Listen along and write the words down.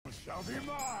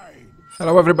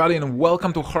Hello everybody and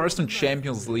welcome to Hearthstone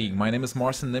Champions League. My name is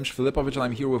Marcin Nimsh-Filipovic and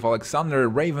I'm here with Alexander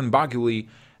Raven Baguli,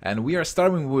 and we are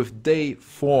starting with day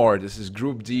 4. This is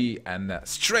Group D and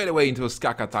straight away into a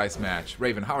Ostkaka Thijs match.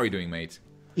 Raven, how are you doing, mate?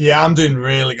 Yeah, I'm doing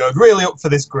really good. Really up for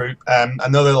this group.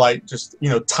 Another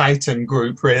titan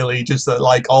group, really. Just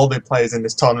like all the players in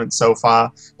this tournament so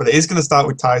far. But it is going to start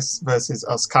with Thijs versus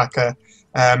Ostkaka.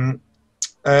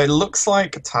 It looks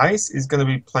like Thijs is going to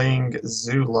be playing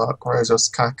Zulok, whereas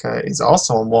Ostkaka is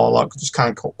also on Warlock. Just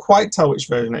can't quite tell which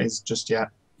version it is just yet.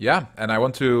 Yeah, and I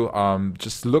want to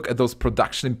just look at those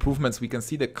production improvements. We can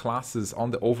see the classes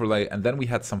on the overlay, and then we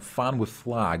had some fun with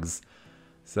flags.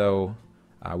 So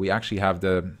we actually have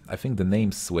I think the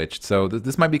names switched. So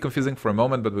this might be confusing for a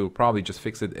moment, but we'll probably just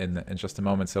fix it in just a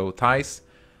moment. So Thijs,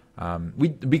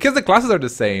 because the classes are the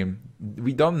same,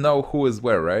 we don't know who is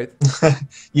where, right?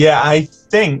 Yeah, I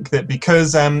think that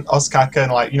because Ostkaka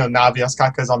and Navi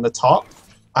Ostkaka is on the top,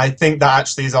 I think that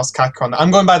actually is Ostkaka on. I'm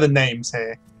going by the names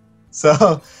here. So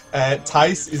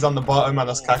Thijs is on the bottom and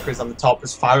Ostkaka is on the top,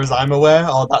 as far as I'm aware.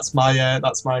 Or that's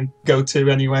my go-to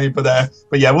anyway. But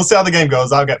yeah, we'll see how the game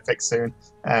goes. I'll get fixed soon,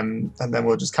 and then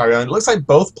we'll just carry on. It looks like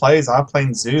both players are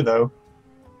playing Zoo though.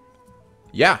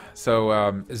 Yeah,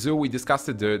 so Zoo, we discussed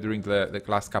it during the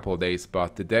last couple of days,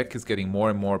 but the deck is getting more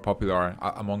and more popular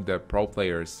among the pro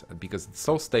players because it's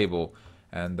so stable.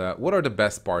 And what are the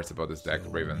best parts about this deck,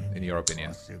 Raven, in your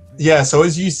opinion? Yeah, so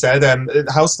as you said,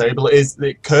 how stable it is,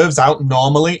 it curves out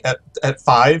normally at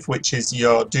 5, which is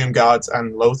your Doomguards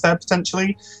and Lothar,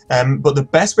 potentially. But the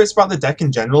best bits about the deck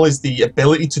in general is the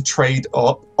ability to trade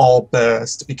up or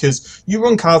burst, because you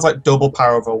run cards like Double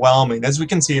Power Overwhelming, as we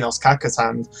can see in Ostkaka's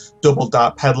hand, Double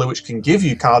Dark Peddler, which can give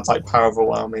you cards like Power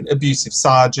Overwhelming, Abusive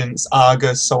Sergeants,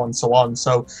 Argus, so on, so on.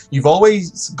 So you've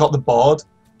always got the board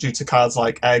due to cards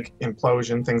like Egg,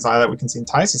 Implosion, things like that we can see in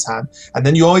Thijs' hand. And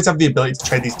then you always have the ability to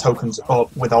trade these tokens up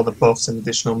with all the buffs and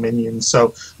additional minions.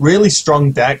 So really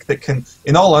strong deck that can,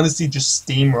 in all honesty, just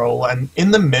steamroll. And in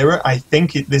the mirror, I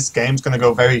think this game's going to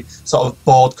go very sort of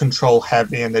board control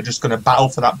heavy, and they're just going to battle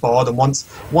for that board. And once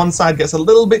one side gets a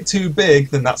little bit too big,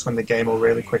 then that's when the game will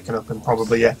really quicken up and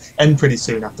probably end pretty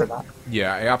soon after that.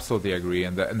 Yeah, I absolutely agree.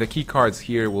 And the key cards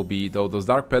here will be those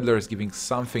Dark Peddlers giving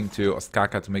something to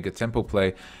Ostkaka to make a tempo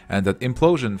play, and that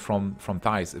Implosion from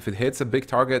Thijs. If it hits a big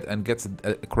target and gets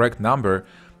a correct number,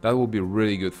 that will be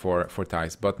really good for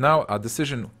Thijs. But now a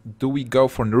decision: do we go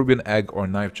for Nerubian Egg or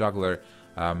Knife Juggler?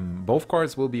 Both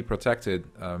cards will be protected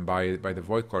by the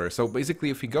Void Clawyer. So basically,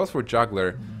 if he goes for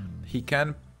Juggler, he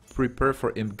can prepare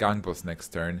for Imp Gang Boss next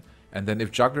turn, and then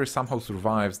if Juggler somehow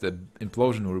survives, the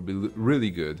Implosion will be really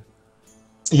good.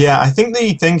 Yeah, I think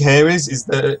the thing here is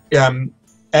that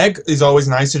Egg is always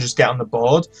nice to just get on the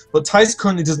board, but Thijs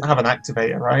currently doesn't have an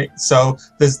activator, right? So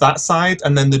there's that side,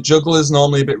 and then the Juggler is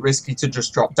normally a bit risky to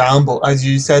just drop down, but as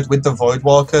you said, with the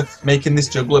Voidwalker, making this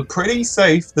Juggler pretty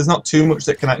safe, there's not too much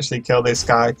that can actually kill this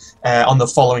guy on the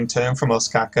following turn from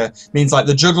Ostkaka. Means like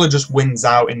the Juggler just wins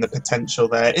out in the potential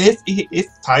there. If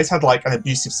Thijs had like an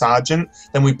Abusive Sergeant,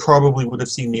 then we probably would have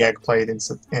seen the Egg played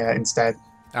instead.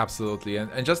 Absolutely,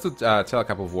 and just to tell a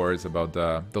couple of words about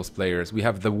those players, we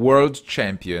have the world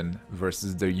champion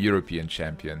versus the European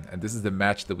champion, and this is the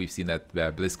match that we've seen at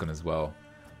BlizzCon as well.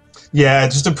 Yeah,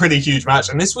 just a pretty huge match,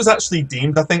 and this was actually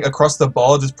deemed, I think, across the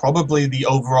board as probably the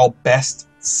overall best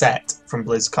set from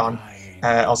BlizzCon.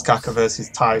 Ostkaka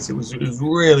versus Thijs. It was a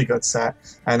really good set,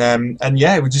 and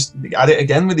yeah, we just at it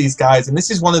again with these guys. And this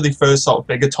is one of the first sort of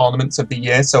bigger tournaments of the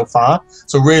year so far.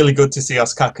 So really good to see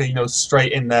Ostkaka,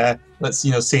 straight in there. Let's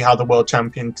see how the world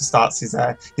champion starts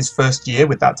his first year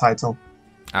with that title.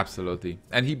 Absolutely,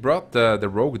 and he brought the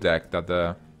rogue deck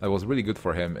that was really good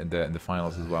for him in the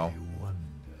finals as well.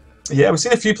 Yeah, we've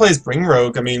seen a few players bring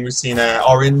Rogue. I mean, we've seen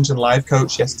Orange and Live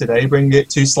Coach yesterday bring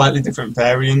it, 2 slightly different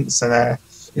variants, and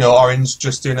Orange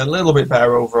just doing a little bit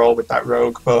better overall with that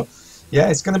Rogue. But yeah,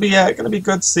 it's going to be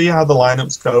good to see how the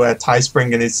lineups go. Thijs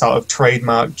bringing his sort of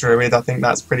trademark Druid. I think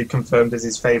that's pretty confirmed as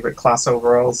his favorite class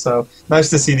overall. So nice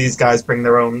to see these guys bring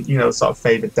their own, sort of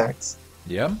favorite decks.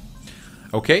 Yeah.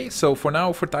 Okay, so for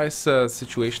now, for Thijs'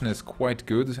 situation is quite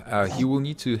good. He will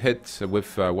need to hit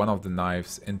with one of the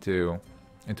knives into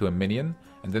a minion,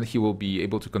 and then he will be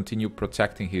able to continue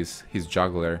protecting his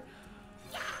Juggler.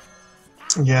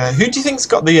 Yeah, who do you think's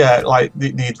got the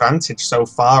advantage so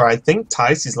far? I think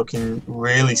Thijs is looking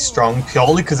really strong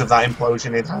purely because of that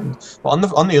Implosion in hand. But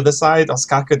on the other side,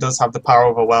 Ostkaka does have the Power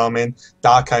Overwhelming,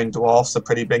 Dark-Iron Dwarf's a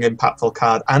pretty big impactful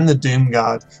card, and the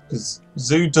Doomguard, because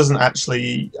Zoo doesn't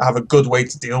actually have a good way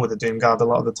to deal with the Doomguard a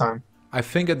lot of the time. I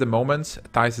think at the moment,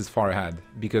 Thijs is far ahead,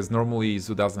 because normally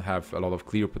Zoo doesn't have a lot of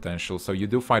clear potential, so you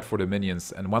do fight for the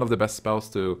minions, and one of the best spells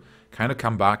to kind of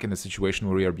come back in a situation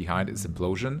where you are behind is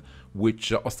Implosion, which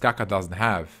Ostkaka doesn't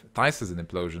have. Thijs has an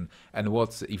Implosion, and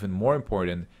what's even more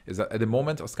important is that at the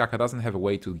moment Ostkaka doesn't have a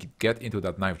way to get into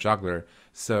that Knife Juggler,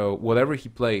 so whatever he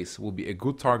plays will be a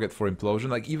good target for Implosion.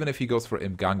 Like, even if he goes for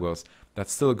Imp Gang Boss,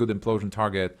 that's still a good Implosion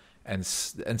target, and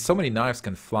so many knives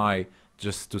can fly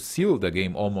just to seal the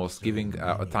game, almost giving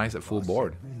Thijs a full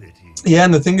board. Yeah,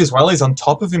 and the thing as well is, on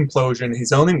top of Implosion,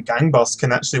 his own Imp Gang Boss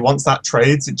can actually, once that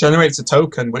trades, it generates a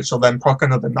token which will then proc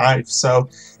another knife. So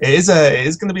it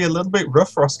is going to be a little bit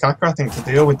rough for Ostkaka, I think, to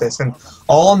deal with this, and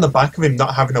all on the back of him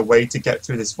not having a way to get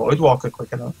through this Voidwalker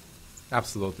quick enough.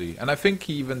 Absolutely, and I think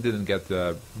he even didn't get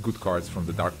good cards from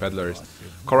the Dark Peddlers.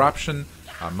 Corruption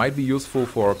might be useful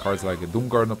for cards like a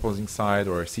Doomguard on opposing side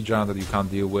or a Sijan that you can't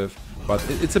deal with, but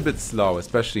it's a bit slow,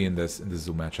 especially in this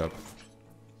Zoo matchup.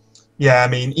 Yeah, I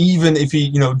mean, even if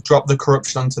he, dropped the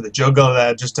Corruption onto the Juggler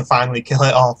there just to finally kill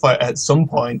it off at some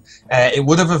point, it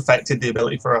would have affected the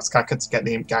ability for Ostkaka to get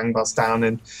the Imp Gang Boss down.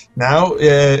 And now,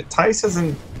 Thijs has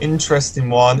an interesting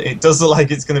one. It does look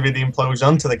like it's going to be the Implosion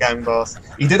onto the Gang Boss.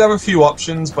 He did have a few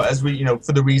options, but as we,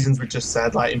 for the reasons we just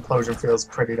said, like, Implosion feels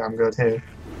pretty damn good here.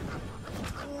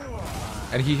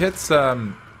 And he hits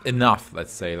enough,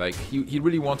 let's say. Like, he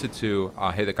really wanted to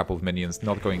hit a couple of minions,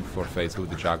 not going for face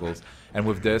with the Juggles. And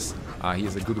with this, he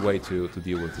has a good way to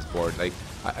deal with this board. Like,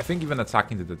 I think even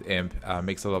attacking to that Imp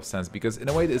makes a lot of sense, because in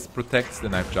a way this protects the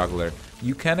Knife Juggler.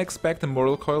 You can expect a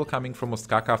Mortal Coil coming from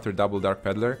Ostkaka after double Dark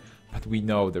Peddler, but we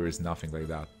know there is nothing like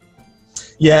that.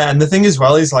 Yeah, and the thing as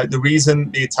well is, like, the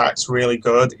reason the attack's really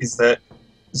good is that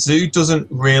Zoo doesn't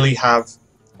really have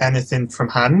anything from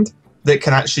hand that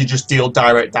can actually just deal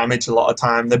direct damage a lot of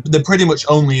time. There pretty much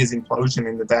only is Implosion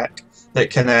in the deck that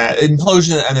can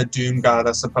Implosion and a Doomguard,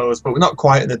 I suppose, but we're not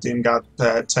quite at the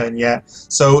Doomguard turn yet.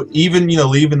 So even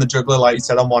leaving the Juggler, like you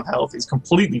said, on 1 health is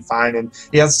completely fine, and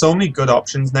he has so many good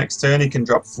options next turn. He can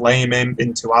drop Flame Imp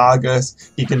into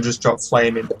Argus. He can just drop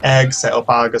Flame Imp Egg, set up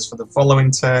Argus for the following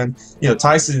turn.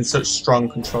 Thijs is in such strong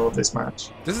control of this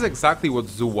match. This is exactly what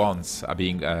Zoo wants,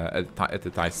 being at the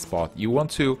Thijs spot. You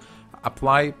want to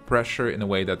apply pressure in a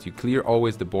way that you clear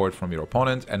always the board from your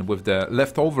opponent, and with the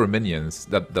leftover minions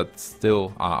that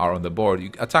still are on the board, you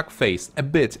attack face a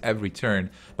bit every turn,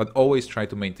 but always try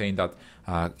to maintain that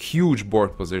huge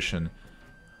board position.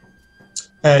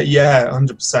 Yeah,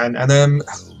 100%. And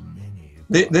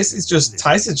this is just,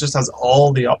 Thijs just has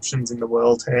all the options in the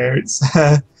world here. It's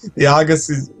the Argus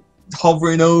is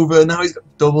hovering over, now he's got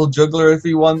double Juggler if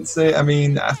he wants it. I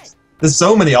mean, there's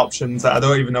so many options that I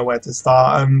don't even know where to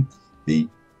start. He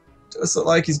does look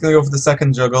like he's going to go for the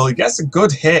second Juggle. He gets a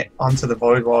good hit onto the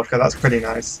Voidwalker. That's pretty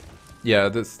nice. Yeah,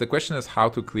 the question is how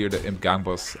to clear the Imp Gang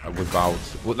Boss without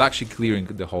actually clearing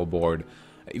the whole board,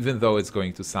 even though it's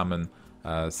going to summon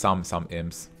some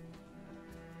Imps.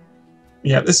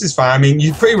 Yeah, this is fine. I mean,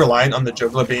 you're pretty reliant on the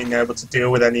Juggler being able to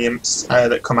deal with any Imps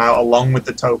that come out along with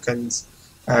the tokens.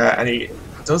 And he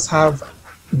does have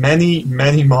many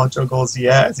more Juggles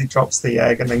yet as he drops the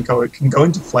Egg, and then can go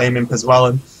into Flame Imp as well.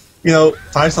 And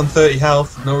Thijs on 30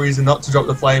 health, no reason not to drop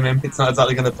the Flame Imp. It's not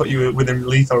exactly going to put you within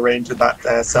lethal range with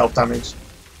that self-damage.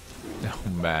 Oh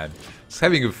man, just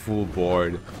having a full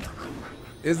board.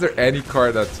 Is there any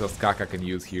card that Ostkaka can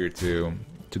use here to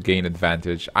gain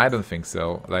advantage? I don't think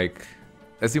so. Like,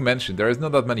 as you mentioned, there is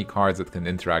not that many cards that can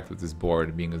interact with this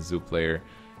board, being a Zoo player.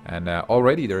 And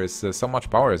already there is so much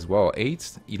power as well.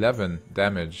 8, 11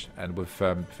 damage, and with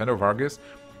Defender of Argus,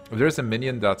 if there's a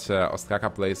minion that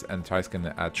Ostkaka plays and Thijs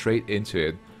can trade into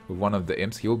it with one of the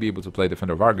Imps, he will be able to play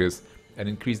Defender of Argus and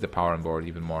increase the power on board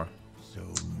even more.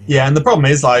 Yeah, and the problem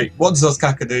is, like, what does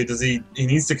Ostkaka do? Does he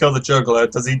needs to kill the Juggler?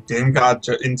 Does he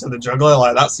Doomguard into the Juggler?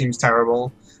 Like, that seems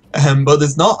terrible. But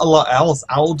there's not a lot else.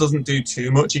 Owl doesn't do too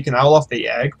much. He can owl off the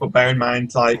Egg, but bear in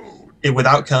mind, like,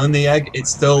 without killing the Egg, it's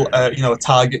still a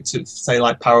target to, say,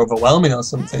 like Power Overwhelming or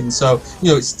something. So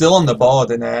it's still on the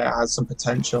board and has some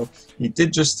potential. He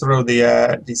did just throw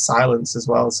the Silence as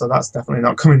well, so that's definitely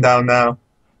not coming down now.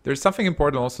 There's something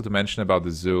important also to mention about the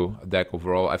Zoo deck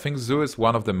overall. I think Zoo is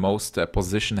one of the most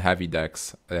position-heavy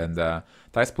decks, and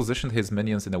Thijs positioned his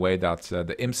minions in a way that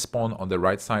the Imps spawn on the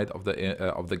right side of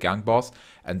the Gang Boss,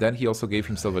 and then he also gave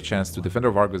himself a chance to Defender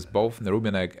of Argus both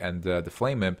Nerubian Egg and the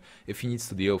Flame Imp if he needs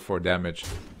to deal 4 damage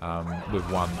with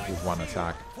one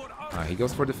attack. He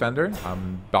goes for Defender,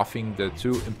 buffing the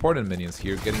 2 important minions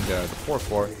here, getting the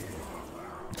 4/4,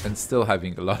 and still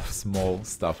having a lot of small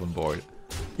stuff on board.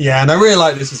 Yeah, and I really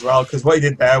like this as well because what he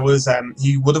did there was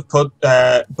he would have put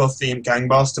buff the Imp Gang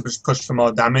Boss to push for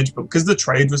more damage, but because the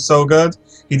trade was so good,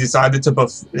 he decided to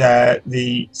buff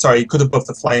he could have buffed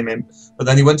the Flame Imp, but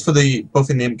then he went for the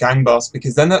buffing the Imp Gang Boss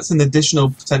because then that's an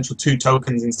additional potential 2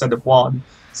 tokens instead of 1.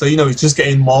 So, you know, he's just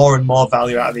getting more and more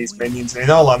value out of these minions. And in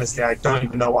all honesty, I don't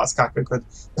even know what Ostkaka could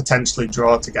potentially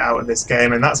draw to get out of this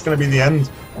game, and that's going to be the end.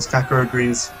 Ostkaka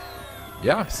agrees.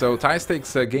 Yeah, so Thijs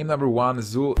takes game number 1,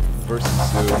 Zoo versus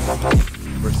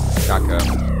Kaka.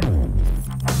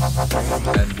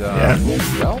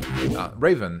 And,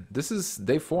 Raven, this is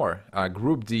day 4,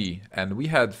 Group D, and we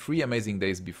had 3 amazing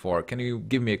days before. Can you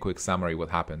give me a quick summary what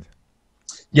happened?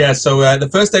 Yeah, so the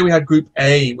first day we had Group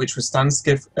A, which was Stan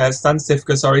Sifka,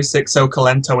 Sixo,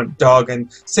 Kalento, and Dog. And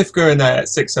Sifka and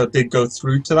Sixo did go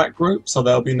through to that group, so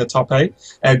they'll be in the top 8.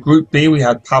 Group B, we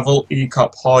had Pavel,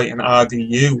 Ecop, Hoy, and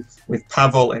RDU, with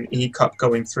Pavel and Ecop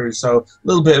going through. So a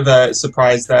little bit of a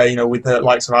surprise there, you know, with the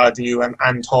likes of RDU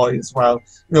and Hoy as well.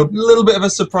 You know, a little bit of a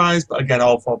surprise, but again,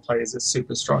 all 4 players are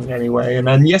super strong anyway. And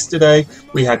then yesterday,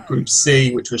 we had Group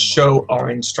C, which was Show,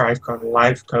 Orange, StrifeCon, and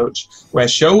Life Coach, where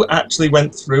Show actually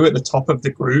went through at the top of the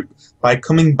group by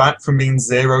coming back from being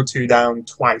 0-2 down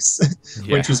twice,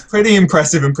 which was pretty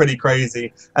impressive and pretty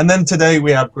crazy. And then today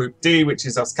we have Group D, which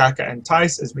is Ostkaka and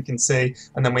Thijs, as we can see,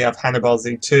 and then we have Hannibal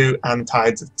Z2 and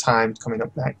Tides of Time coming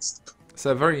up next. It's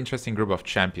a very interesting group of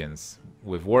champions,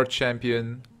 with World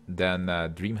Champion, then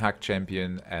DreamHack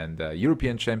Champion, and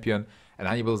European Champion, and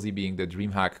Hannibal Z being the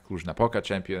DreamHack Cluj-Napoca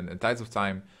Champion, and Tides of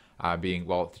Time being,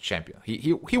 well, the champion.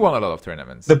 He won a lot of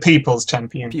tournaments. The People's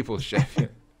Champion. People's Champion.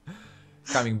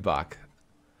 Coming back.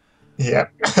 Yeah.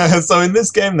 So in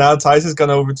this game now, Thijs has gone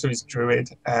over to his Druid.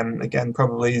 Again,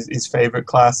 probably his favourite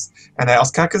class. And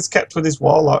Ostkaka's kept with his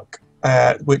Warlock,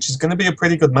 which is going to be a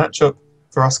pretty good matchup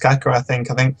for Ostkaka, I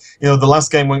think. I think, you know, the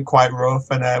last game went quite rough.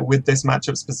 And with this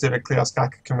matchup specifically,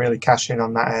 Ostkaka can really cash in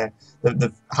on that,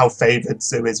 how favoured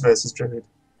Zoo is versus Druid.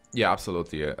 Yeah,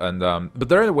 absolutely. And but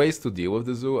there are ways to deal with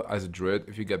the Zoo as a Druid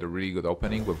if you get a really good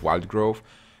opening with Wild Growth,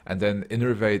 and then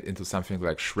innervate into something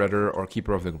like Shredder or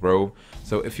Keeper of the Grove.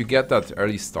 So if you get that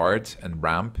early start and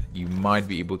ramp, you might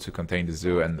be able to contain the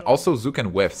Zoo. And also Zoo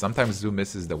can whiff. Sometimes Zoo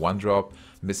misses the 1-drop,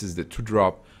 misses the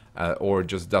 2-drop, or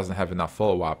just doesn't have enough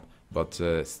follow-up. But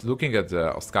looking at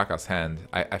Ostkaka's hand,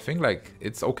 I think like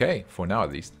it's okay for now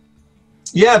at least.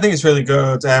 Yeah, I think it's really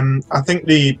good. I think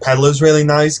the Peddler's really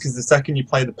nice because the second you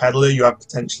play the Peddler, you have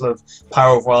potential of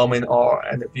Power Overwhelming or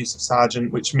an Abusive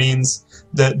Sergeant, which means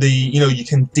that you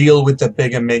can deal with the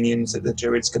bigger minions that the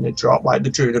Druid's going to drop, like the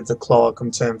Druid of the Claw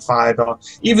come turn 5, or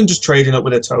even just trading up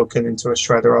with a token into a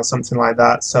Shredder or something like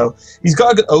that. So he's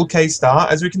got a good, okay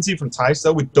start. As we can see from Thijs,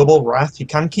 though, with double Wrath, he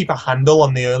can keep a handle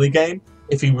on the early game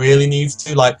if he really needs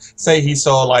to. Like, say he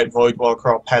saw like Voidwalker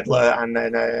or Peddler and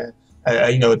then a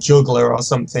juggler or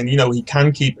something, he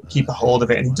can keep a hold of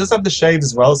it. And he does have the shade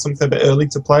as well, something a bit early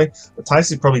to play. But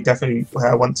Thijs probably definitely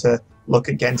want to look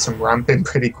at getting some ramping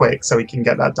pretty quick so he can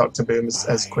get that Dr. Boom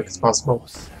as quick as possible.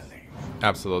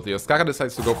 Absolutely. Ostkaka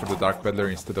decides to go for the Dark Peddler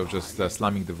instead of just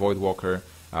slamming the Voidwalker.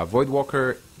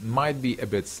 Voidwalker might be a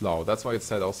bit slow. That's why it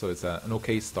said also it's an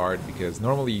okay start, because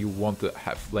normally you want to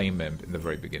have Flame Imp in the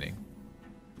very beginning.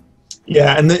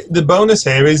 Yeah, and the bonus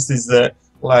here is that,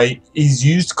 like, he's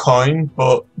used coin,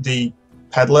 but the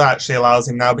Peddler actually allows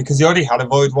him now, because he already had a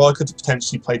Voidwalker, to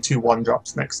potentially play 2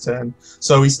 1-drops next turn.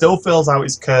 So he still fills out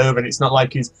his curve, and it's not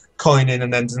like he's coining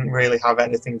and then doesn't really have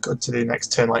anything good to do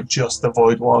next turn, like just the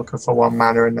Voidwalker for 1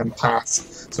 mana and then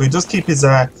pass. So he does keep his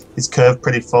curve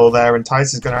pretty full there, and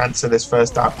Thijs is going to answer this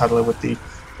first Dark Peddler with the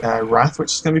Wrath,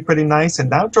 which is going to be pretty nice. And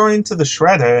now drawing into the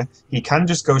Shredder, he can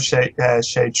just go Shade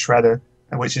Shredder,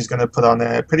 which is going to put on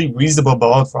a pretty reasonable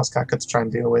board for Ostkaka to try and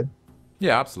deal with.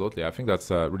 Yeah, absolutely. I think that's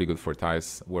really good for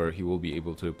Thijs, where he will be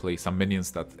able to play some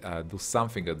minions that do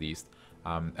something at least.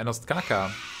 And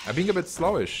Ostkaka, being a bit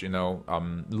slowish,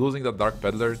 losing that Dark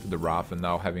Peddler to the Wrath and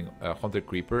now having a Haunted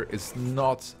Creeper is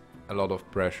not a lot of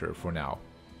pressure for now.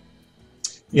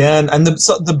 Yeah, and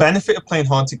the benefit of playing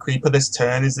Haunted Creeper this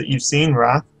turn is that you've seen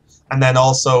Wrath, and then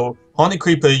also Haunted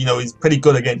Creeper, is pretty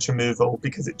good against removal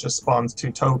because it just spawns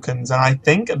 2 tokens. And I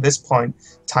think at this point,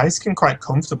 Thijs can quite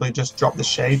comfortably just drop the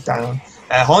Shade down.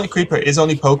 Haunted Creeper is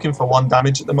only poking for 1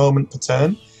 damage at the moment per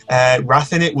turn.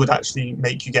 Wrath in it would actually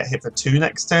make you get hit for 2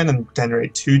 next turn and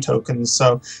generate 2 tokens.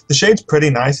 So the Shade's pretty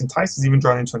nice, and Thijs is even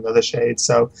drawn into another Shade.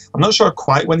 So I'm not sure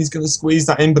quite when he's going to squeeze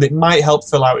that in, but it might help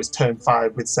fill out his turn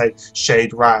 5 with, say,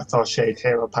 Shade Wrath or Shade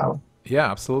Hero Power.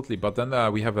 Yeah, absolutely. But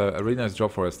then we have a really nice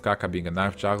job for Ostkaka being a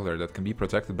Knife Juggler that can be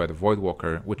protected by the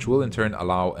Voidwalker, which will in turn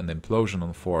allow an Implosion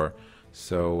on 4.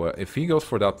 So if he goes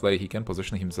for that play, he can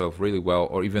position himself really well,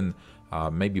 or even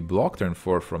maybe block turn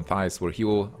 4 from Thijs, where he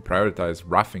will prioritize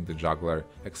roughing the juggler,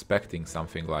 expecting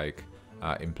something like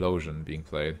Implosion being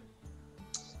played.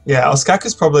 Yeah,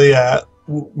 Ostkaka's probably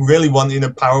really wanting a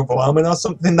Power Overwhelming or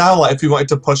something now. Like if he wanted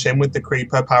to push in with the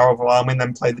Creeper, Power Overwhelming,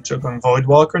 then play the Juggler and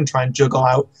Voidwalker and try and juggle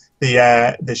out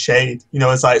the Shade. You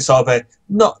know, it's like sort of a,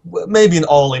 not maybe an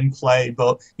all-in play,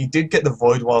 but he did get the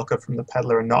Voidwalker from the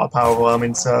Peddler and not a Power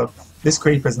Overwhelming, so this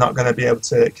Creeper's not going to be able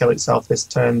to kill itself this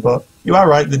turn. But you are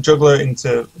right, the Juggler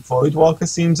into Voidwalker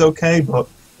seems okay, but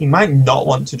he might not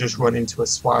want to just run into a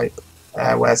swipe,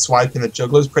 where swiping the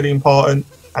Juggler is pretty important.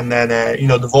 And then, you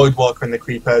know, the Voidwalker and the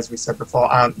Creeper, as we said before,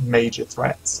 aren't major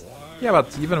threats. Yeah,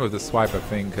 but even with the swipe, I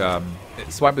think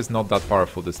swipe is not that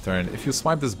powerful this turn. If you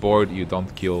swipe this board, you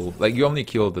don't kill, like, you only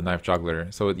kill the Knife Juggler,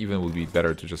 so it even would be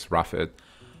better to just rough it.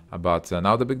 But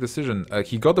now the big decision,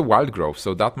 he got the Wild Growth,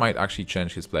 so that might actually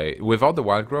change his play. Without the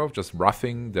Wild Growth, just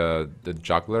roughing the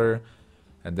Juggler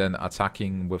and then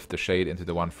attacking with the Shade into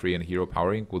the 1/3 and Hero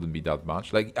Powering wouldn't be that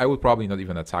much. Like, I would probably not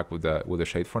even attack with the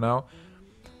Shade for now.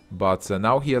 But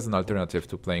now he has an alternative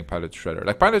to playing Pilot Shredder.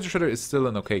 Like, Pilot Shredder is still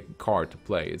an okay card to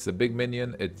play. It's a big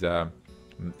minion.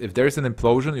 If there's an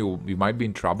implosion, you might be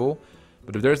in trouble.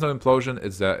 But if there's no implosion,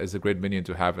 it's a great minion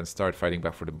to have and start fighting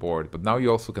back for the board. But now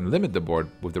you also can limit the board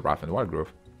with the Wrath and Wild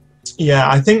Growth. Yeah,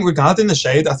 I think regarding the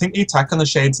Shade, I think the attack on the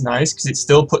Shade's nice because it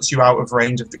still puts you out of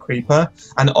range of the Creeper.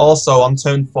 And also on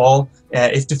turn 4,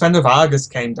 if Defender of Argus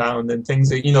came down, then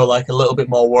things are, you know, like a little bit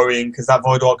more worrying because that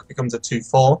Voidwalker becomes a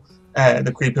 2/4.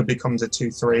 The Creeper becomes a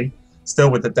 2/3,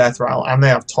 still with the Death Rattle, and they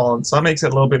have Taunt, so that makes it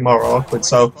a little bit more awkward.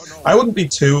 So I wouldn't be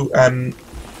too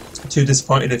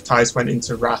disappointed if Thijs went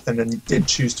into Wrath and then did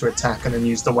choose to attack and then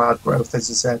use the Wild Growth, as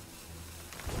you said.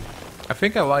 I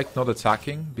think I like not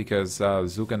attacking because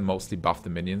Zoo can mostly buff the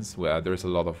minions. There's a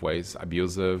lot of ways: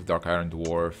 Abusive, Dark Iron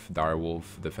Dwarf,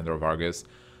 Direwolf, Defender of Argus.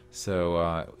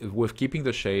 So with keeping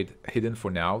the Shade hidden for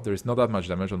now, there's not that much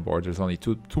damage on board. There's only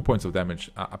two points of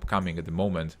damage upcoming at the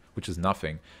moment, which is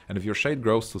nothing. And if your Shade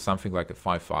grows to something like a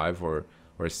 5/5 or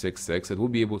a 6/6, it will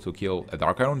be able to kill a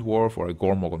Dark Iron Dwarf or a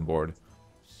Gormog on board.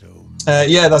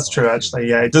 Yeah, that's true, actually.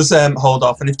 Yeah, it does hold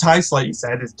off. And if Thijs, like you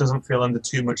said, it doesn't feel under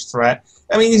too much threat.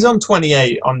 I mean, he's on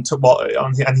 28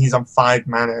 and he's on 5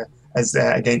 mana as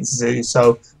against Zoo.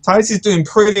 So Thijs is doing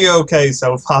pretty okay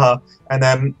so far.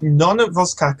 And none of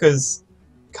Ostkaka's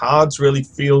cards really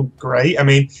feel great. I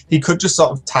mean, he could just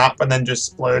sort of tap and then just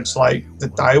splurge like the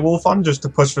Direwolf on just to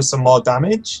push for some more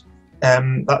damage.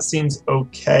 That seems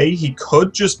okay. He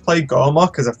could just play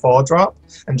Gormok as a 4-drop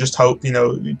and just hope, you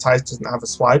know, Thijs doesn't have a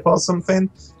swipe or something.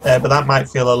 But that might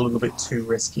feel a little bit too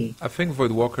risky. I think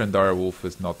Voidwalker and Direwolf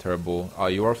is not terrible.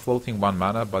 You are floating 1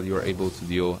 mana, but you're able to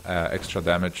deal extra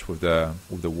damage with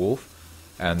the wolf.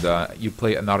 And you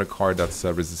play another card that's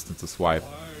resistant to swipe.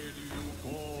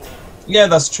 Yeah,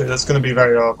 that's true. That's going to be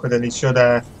very awkward, and he should...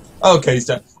 okay, he's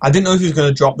done. I didn't know if he was going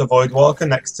to drop the Voidwalker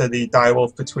next to the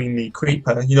Direwolf between the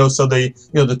Creeper, you know, so the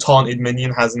taunted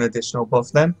minion has an additional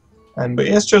buff then. But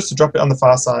he has chose to drop it on the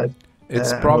far side.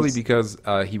 It's probably because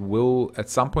he will, at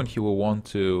some point, he will want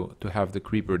to have the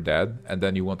Creeper dead, and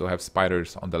then you want to have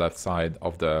spiders on the left side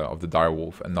of the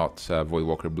Direwolf and not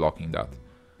Voidwalker blocking that.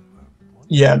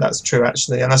 Yeah, that's true,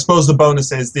 actually. And I suppose the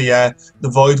bonus is the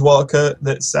Voidwalker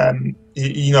that's,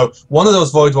 you know, one of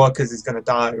those Voidwalkers is going to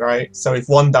die, right? So if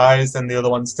one dies, then the other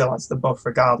one still has the buff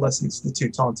regardless, and it's the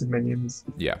 2 taunted minions.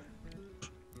 Yeah.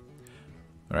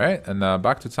 Alright, and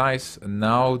back to Thijs.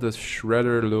 Now the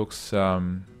Shredder looks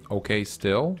okay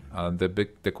still.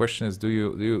 The question is, do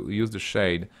you use the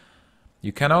Shade?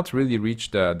 You cannot really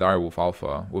reach the Direwolf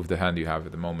Alpha with the hand you have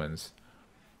at the moment.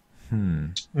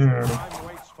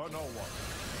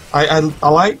 I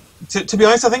like, to be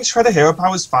honest, I think Shredder Hero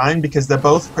Power is fine because they're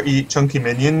both pretty chunky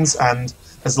minions, and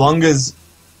as long as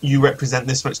you represent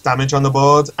this much damage on the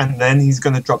board, and then he's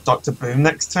going to drop Dr. Boom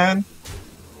next turn,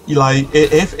 you like,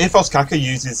 if Ostkaka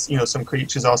uses, you know, some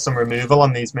creatures or some removal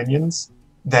on these minions,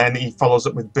 then he follows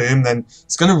up with Boom, then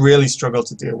it's going to really struggle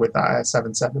to deal with that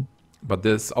 7/7. But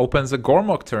this opens a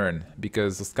Gormok turn,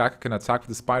 because Ostkaka can attack with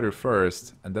the spider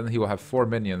first, and then he will have 4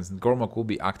 minions, and Gormok will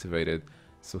be activated,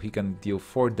 so he can deal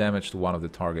 4 damage to one of the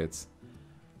targets.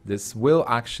 This will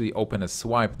actually open a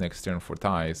swipe next turn for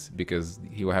Thijs, because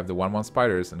he will have the 1/1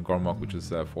 spiders and Gormok, which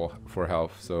is 4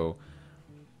 health, so...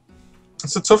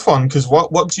 It's a tough one, because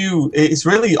what do you... It's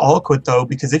really awkward, though,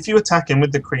 because if you attack in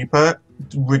with the Creeper,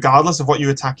 regardless of what you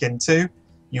attack into,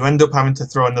 you end up having to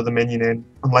throw another minion in,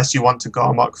 unless you want to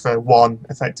Gormok for 1,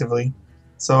 effectively.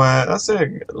 So that's a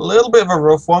little bit of a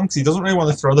rough one, because he doesn't really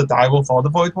want to throw the Direwolf or the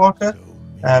Voidwalker.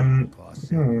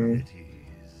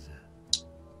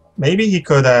 Maybe he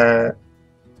could...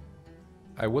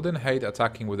 I wouldn't hate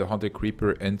attacking with a Haunted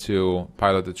Creeper into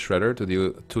Piloted Shredder to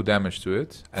deal 2 damage to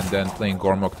it, and then playing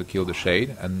Gormok to kill the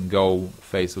Shade and go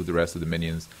face with the rest of the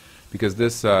minions. Because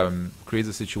this creates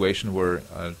a situation where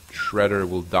Shredder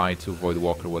will die to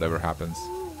Voidwalker whatever happens.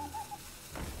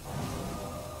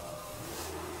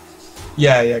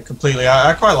 Yeah, completely.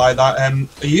 I quite like that.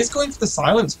 He is going for the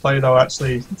silence play though,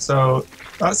 actually. So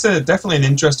that's definitely an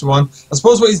interesting one. I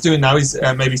suppose what he's doing now is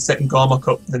maybe setting Gormok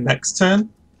up the next turn.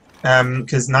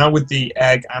 Because now with the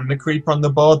egg and the creeper on the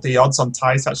board, the odds on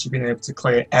Thijs actually being able to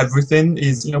clear everything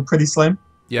is, you know, pretty slim.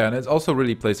 Yeah, and it also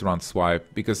really plays around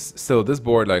swipe, because still this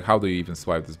board, like, how do you even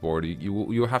swipe this board?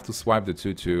 You have to swipe the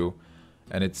 2/2,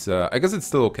 and it's I guess it's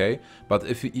still okay, but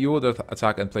if you would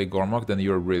attack and play Gormok, then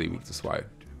you're really weak to swipe.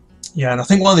 Yeah, and I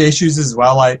think one of the issues as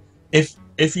well, like if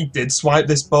he did swipe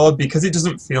this board, because it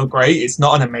doesn't feel great, it's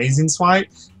not an amazing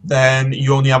swipe, then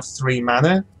you only have 3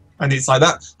 mana. And it's like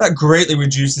that greatly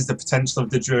reduces the potential of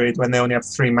the Druid when they only have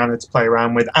 3 mana to play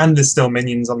around with, and there's still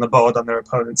minions on the board on their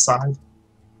opponent's side.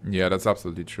 Yeah, that's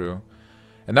absolutely true.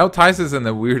 And now Thijs is in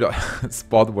a weird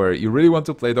spot where you really want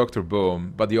to play Dr.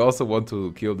 Boom, but you also want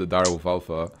to kill the Direwolf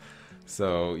Alpha.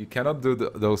 So you cannot do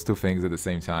those 2 things at the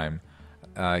same time.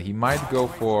 He might go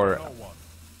for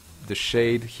the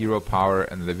Shade, Hero Power,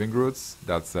 and Living Roots.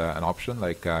 That's an option,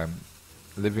 like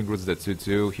Living Roots the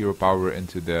 2/2, Hero Power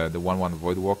into the 1/1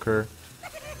 Voidwalker,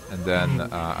 and then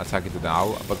attack it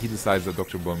now. But he decides that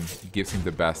Dr. Boom gives him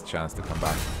the best chance to come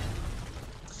back.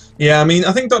 Yeah, I mean,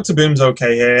 I think Dr. Boom's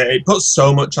okay here. It puts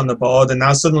so much on the board, and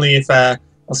now suddenly if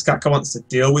Ostkaka wants to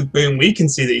deal with Boom, we can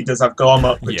see that he does have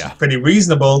Gormok, which is pretty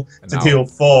reasonable to deal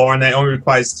 4, and it only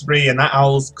requires 3, and that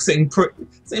Owl's sitting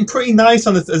pretty nice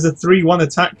on as a 3/1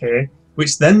 attack here,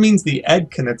 which then means the egg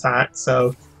can attack.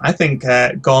 So I think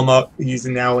Gormok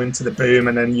using the Owl into the Boom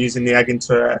and then using the egg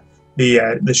into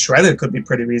the Shredder could be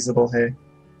pretty reasonable here.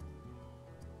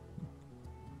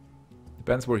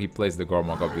 Depends where he plays the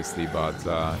Gormok, obviously, but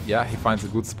yeah, he finds a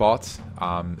good spot.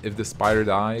 If the spider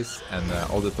dies and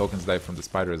all the tokens die from the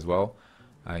spider as well,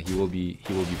 he will be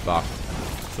buffed.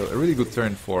 So a really good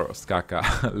turn for Ostkaka.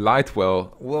 Lightwell,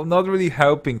 well, not really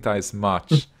helping Thijs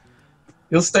much.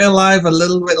 He'll stay alive a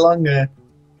little bit longer.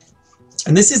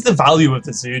 And this is the value of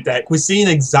the Zoo deck. We're seeing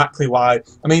exactly why.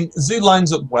 I mean, Zoo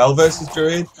lines up well versus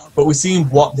Druid, but we're seeing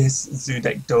what this Zoo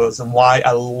deck does and why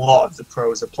a lot of the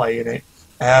pros are playing it.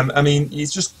 I mean,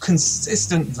 it's just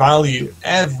consistent value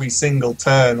every single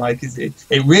turn. Like,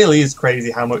 it really is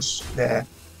crazy how much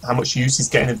use he's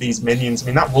getting of these minions. I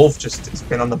mean, that Wolf just has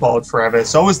been on the board forever.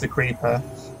 So is the Creeper,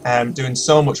 doing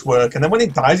so much work. And then when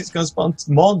it dies, it's going to spawn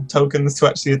more tokens to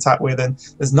actually attack with. And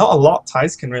there's not a lot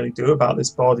Thijs can really do about this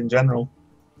board in general.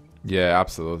 Yeah,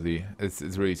 absolutely. It's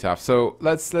really tough. So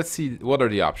let's see what are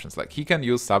the options. Like, he can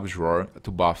use Savage Roar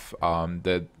to buff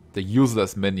the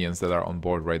useless minions that are on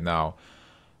board right now.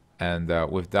 And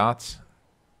with that,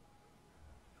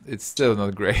 it's still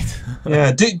not great.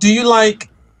 Yeah. Do you like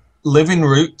Living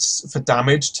Roots for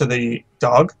damage to the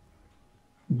dog?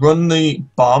 Run the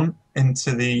bomb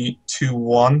into the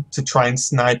 2/1 to try and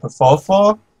snipe a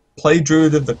 4/4. Play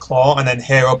Druid of the Claw and then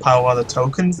Hero Power the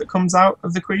tokens that comes out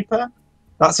of the Creeper.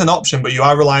 That's an option, but you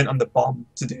are reliant on the bomb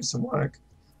to do some work.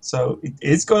 So it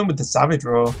is going with the Savage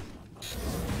Roar.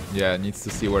 Yeah, needs to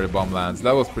see where the bomb lands.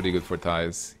 That was pretty good for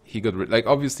Thijs. He got like,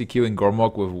 obviously killing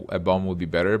Gormok with a bomb would be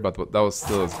better, but that was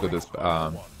still as good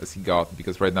as he got,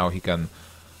 because right now he can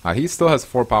he still has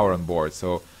 4 power on board,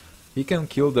 so he can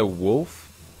kill the wolf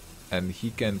and he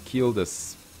can kill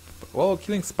this. Well,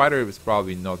 killing spider is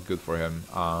probably not good for him.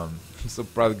 So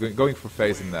probably going for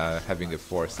face and having a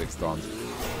 4/6 taunt.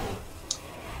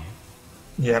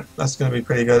 Yeah, that's going to be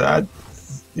pretty good.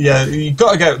 Yeah, you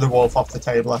got to get the wolf off the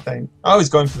table, I think. Oh, he's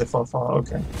going for the 4/4.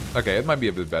 Okay. Okay, it might be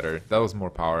a bit better. That was more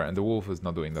power, and the wolf is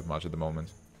not doing that much at the moment.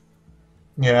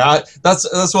 Yeah,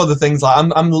 that's one of the things. Like,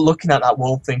 I'm looking at that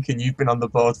wolf, thinking you've been on the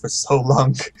board for so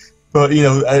long, but you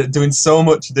know, doing so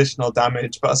much additional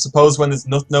damage. But I suppose when there's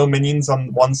no minions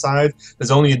on one side,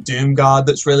 there's only a Doom Guard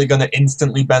that's really going to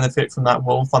instantly benefit from that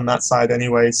wolf on that side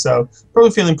anyway. So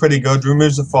probably feeling pretty good.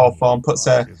 Removes the 4/4 and puts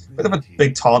a bit of a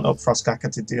big taunt up for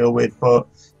Ostkaka to deal with, but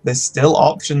there's still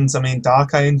options. I mean,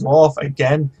 Dark Iron Dwarf,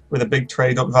 again, with a big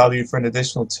trade-up value for an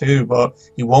additional 2, but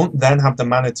he won't then have the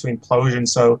mana to Implosion.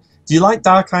 So do you like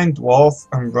Dark Iron Dwarf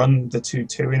and run the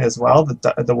 2/2 in as well,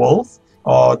 the Wolf?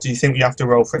 Or do you think you have to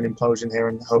roll for an Implosion here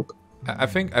and hope? I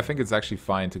think it's actually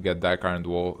fine to get Dark Iron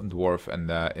Dwarf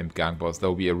and Imp Gang Boss. That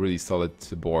will be a really solid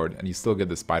board, and you still get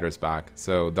the spiders back.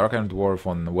 So Dark Iron Dwarf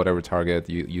on whatever target,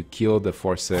 you kill the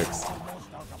 4/6,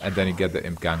 and then you get the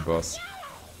Imp Gang Boss.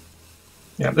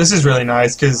 Yeah, this is really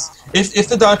nice, because if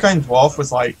the Dark Iron Dwarf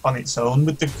was like on its own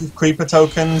with the Creeper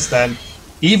tokens, then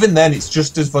even then it's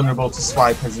just as vulnerable to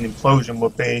swipe as an implosion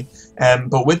would be.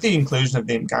 But with the inclusion of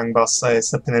the Gang Boss Slayer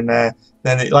slipping in there,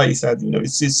 then it, like you said,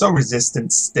 it's so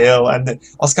resistant still, and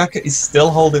Ostkaka is still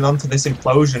holding on to this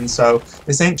implosion, so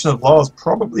this Ancient of Law is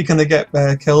probably going to get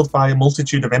killed by a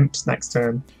multitude of imps next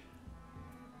turn.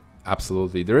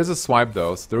 Absolutely. There is a swipe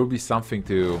though, so there will be something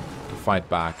to fight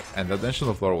back, and that Ancient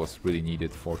of Lore was really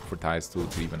needed for Thijs to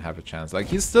even have a chance. Like,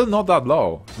 he's still not that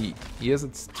low. He is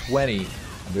at 20, and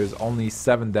there's only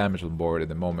 7 damage on board at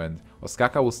the moment.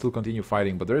 Ostkaka will still continue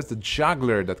fighting, but there is the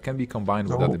Juggler that can be combined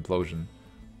with that implosion.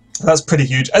 That's pretty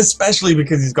huge, especially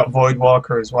because he's got Void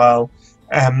Walker as well.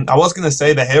 I was going to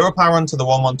say the hero power onto the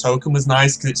 1/1 token was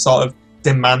nice because it sort of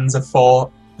demands a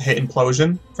 4-hit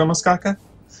implosion from Ostkaka.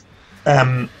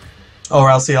 Or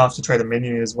else he'll have to trade a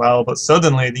minion as well. But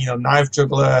suddenly, Knife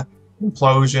Juggler,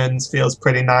 Implosions feels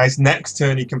pretty nice. Next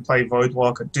turn, he can play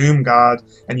Voidwalker, Doomguard,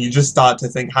 and you just start to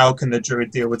think, how can the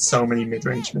Druid deal with so many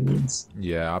mid-range minions?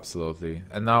 Yeah, absolutely.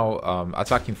 And now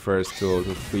attacking first to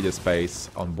free the space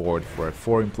on board for a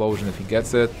 4 Implosion if he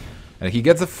gets it. And he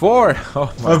gets a 4!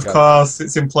 Oh my God. Of course,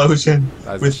 it's Implosion.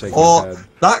 With 4,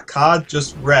 that card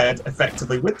just read,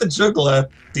 effectively, with the Juggler,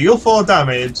 deal 4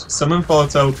 damage, summon 4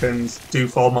 tokens, do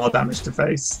 4 more damage to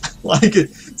face. Like,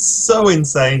 it's so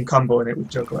insane comboing it with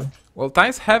Juggler. Well,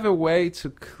 Thijs have a way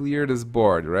to clear this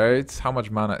board, right? How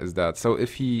much mana is that? So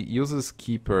if he uses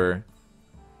Keeper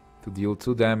to deal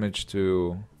 2 damage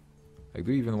to... Like,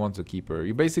 do you even want to Keeper?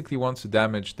 You basically want to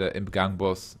damage the Imp Gang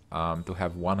Boss to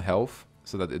have 1 health,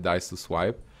 so that it dies to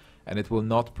swipe, and it will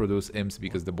not produce imps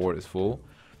because the board is full.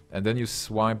 And then you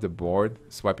swipe the board,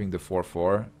 swiping the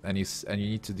 4/4, and you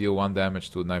need to deal 1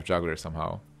 damage to Knife Juggler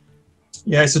somehow.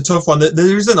 Yeah, it's a tough one.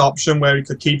 There is an option where you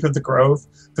could Keep of the Grove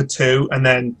for 2, and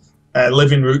then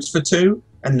Living Roots for 2,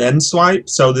 and then swipe,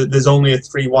 so that there's only a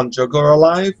 3/1 Juggler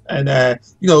alive. And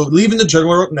leaving the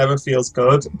Juggler up never feels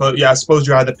good. But yeah, I suppose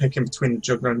you're either picking between the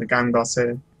Juggler and the Gang Boss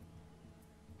here.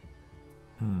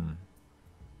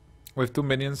 With 2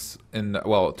 minions in,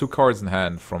 well, 2 cards in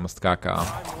hand from Ostkaka,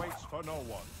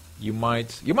 you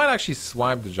might actually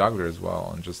swipe the Juggler as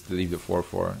well and just leave the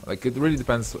 4/4. Like, it really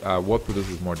depends what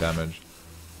produces more damage.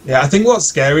 Yeah, I think what's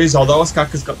scary is although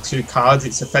Ostkaka's got 2 cards,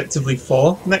 it's effectively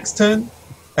 4 next turn,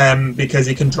 because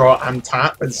he can draw and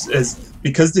tap.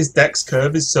 Because this deck's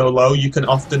curve is so low, you can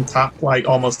often tap like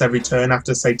almost every turn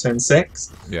after, say, turn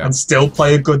 6, and still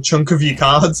play a good chunk of your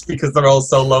cards because they're all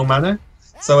so low mana.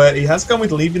 So he has gone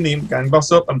with leaving the Gang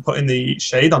Boss up and putting the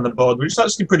Shade on the board, which is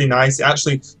actually pretty nice. It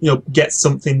actually, gets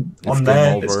something on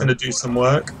there that's going to do some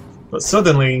work. But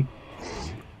suddenly,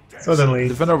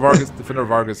 Defender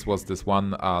Vargas was this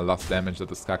one last damage that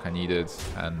Ostkaka needed,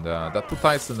 and that put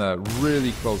Thijs in a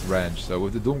really close range. So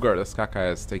with the Doomguard,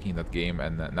 Ostkaka is taking that game,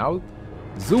 and now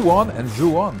Zoo on and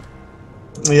Zoo on.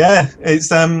 Yeah, it's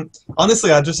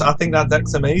honestly, I think that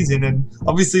deck's amazing, and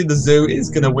obviously the Zoo is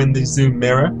going to win the Zoo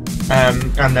Mirror,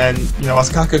 and then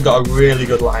Ostkaka got a really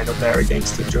good lineup there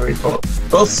against the Druid, but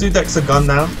both Zoo decks are gone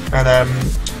now, and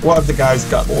what have the guys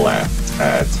got left?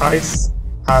 Thijs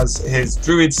has his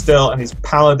Druid still and his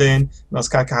Paladin, and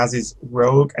Ostkaka has his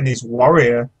Rogue and his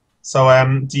Warrior. So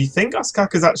do you think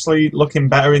Ostkaka's actually looking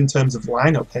better in terms of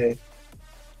lineup here?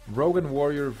 Rogue and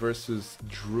Warrior versus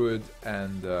Druid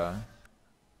and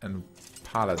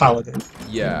Paladin.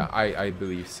 Yeah, I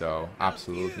believe so,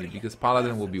 absolutely, because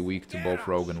Paladin will be weak to both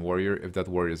Rogue and Warrior if that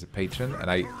Warrior is a Patron, and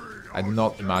I do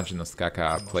not imagine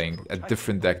Ostkaka playing a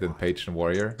different deck than Patron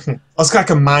Warrior.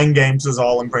 Ostkaka mind games us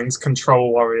all and brings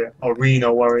Control Warrior or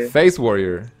Reno Warrior. Face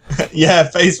Warrior. Yeah,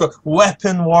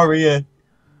 Weapon Warrior.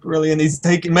 Brilliant. He's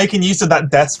making use of that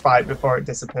Death Spite before it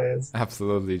disappears.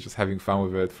 Absolutely, just having fun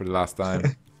with it for the last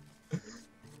time.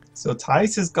 So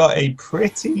Thijs has got a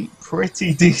pretty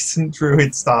decent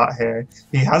Druid start here.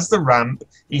 He has the ramp,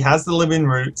 he has the Living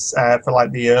Roots for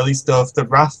like the early stuff, the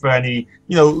Wrath for any,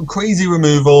 crazy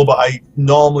removal, but I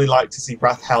normally like to see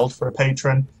Wrath held for a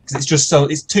Patron, because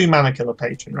it's 2 mana killer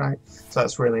Patron, right? So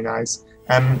that's really nice.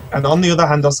 And on the other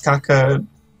hand, Ostkaka,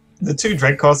 the 2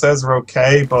 Dread Corsairs are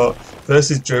okay, but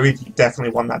versus Druid, you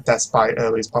definitely want that Death Spite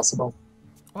early as possible.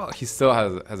 Well, he still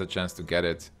has a chance to get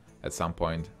it at some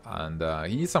point, and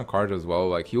he needs some cards as well.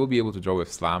 Like, he will be able to draw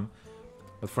with Slam,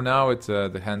 but for now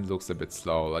the hand looks a bit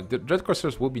slow. Like, the Dread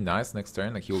Corsairs will be nice next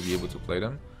turn, like he will be able to play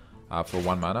them for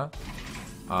 1 mana,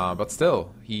 but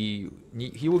still he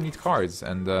will need cards,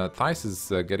 and Thijs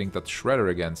is getting that Shredder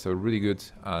again, so really good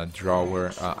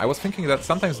drawer. I was thinking that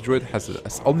sometimes Druid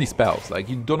has only spells, like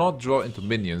you do not draw into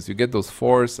minions, you get those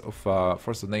Force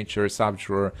of Nature,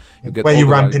 Saboteur, you get where you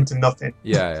ramp into nothing.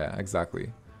 Yeah,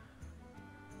 exactly.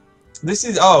 This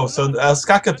is so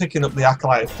Ostkaka picking up the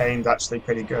Acolyte of Pain is actually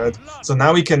pretty good. So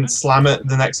now he can slam at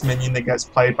the next minion that gets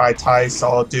played by Thijs,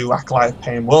 or do Acolyte of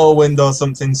Pain Whirlwind or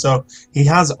something. So he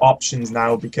has options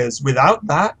now, because without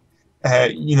that,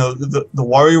 you know, the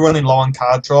warrior running low on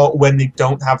card draw when they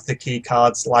don't have the key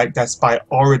cards like Despite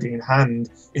already in hand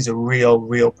is a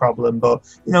real problem. But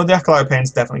you know, the Acolyte of Pain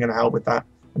is definitely going to help with that.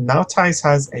 And now Thijs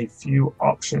has a few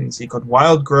options. He could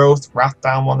Wild Growth, Wrath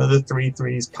down one of the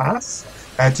 3/3s pass,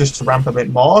 just to ramp a bit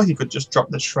more. He could just drop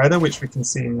the Shredder, which we can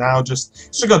see now.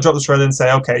 Just got to drop the Shredder and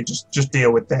say, okay, just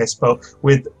deal with this. But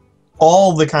with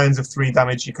all the kinds of 3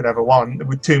 damage you could ever want,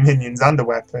 with 2 minions and a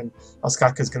weapon,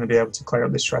 Ostkaka's going to be able to clear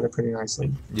up this Shredder pretty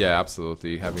nicely. Yeah,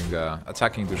 absolutely. Having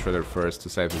attacking the Shredder first to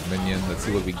save his minion. Let's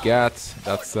see what we get.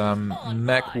 That's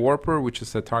Mech Warper, which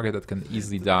is a target that can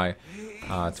easily die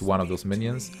to one of those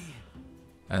minions.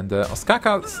 And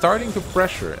Ostkaka starting to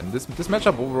pressure, and this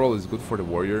matchup overall is good for the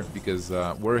warrior, because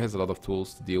warrior has a lot of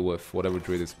tools to deal with whatever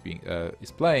druid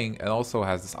is playing, and also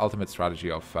has this ultimate strategy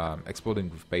of exploding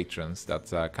with patrons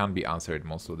that can be answered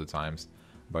most of the times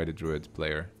by the druid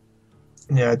player.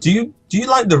 Yeah, do you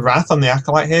like the Wrath on the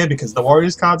Acolyte here, because the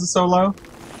warrior's cards are so low?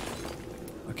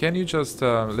 Can you just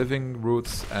Living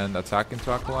Roots and attack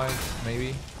into Acolyte,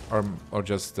 maybe? Or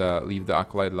just leave the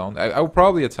Acolyte alone? I would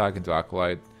probably attack into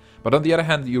Acolyte. But on the other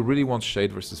hand, you really want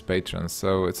Shade versus Patrons,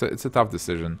 so it's a tough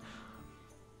decision.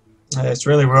 It's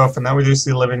really rough, and now we do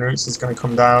see Living Roots is going to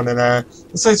come down, and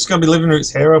looks like it's going to be Living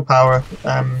Roots hero power.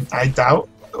 I doubt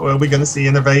we're going to see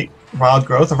Innovate Wild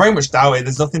Growth. I very much doubt it.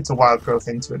 There's nothing to Wild Growth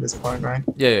into at this point, right?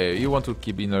 Yeah, you want to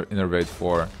keep Innovate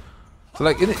for... So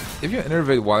like, if you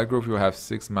Innervate Wild Growth, you have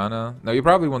 6 mana. Now you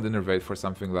probably want to Innervate for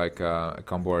something like a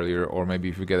combo earlier, or maybe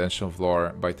if you get Ancient of Lore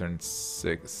by turn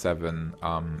 6, 7,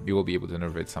 you will be able to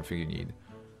Innervate something you need.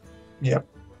 Yep.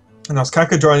 And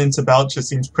Ostkaka drawing into Belcher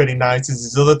seems pretty nice, as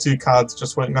his other 2 cards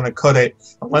just weren't going to cut it,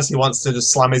 unless he wants to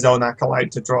just slam his own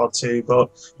Acolyte to draw 2. But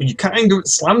you kind of...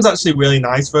 Slam's actually really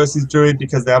nice versus Druid,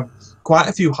 because they have quite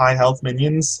a few high health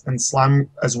minions, and Slam,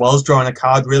 as well as drawing a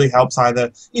card, really helps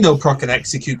either, you know, proc and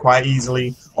execute quite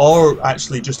easily, or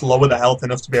actually just lower the health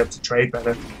enough to be able to trade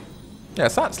better. Yeah,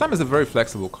 Slam is a very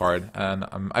flexible card, and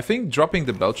I think dropping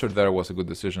the Belcher there was a good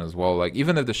decision as well. Like,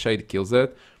 even if the Shade kills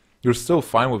it, you're still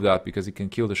fine with that, because you can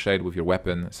kill the Shade with your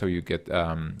weapon, so you get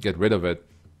rid of it,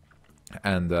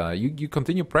 and you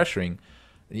continue pressuring.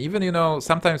 Even, you know,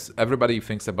 sometimes everybody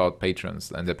thinks about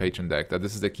patrons and the patron deck, that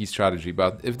this is the key strategy.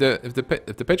 But if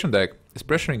the patron deck is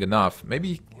pressuring enough,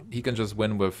 maybe he can just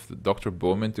win with Dr.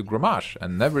 Boom into Grommash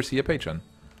and never see a patron.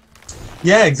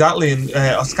 Yeah, exactly. And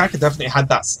Ostkaka definitely had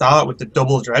that start with the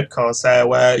double Dread Corsair,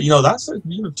 where, you know, that's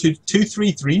two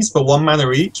 3/3s for 1 mana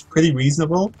each, pretty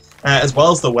reasonable. As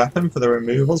well as the weapon for the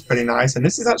removals, pretty nice. And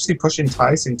this is actually pushing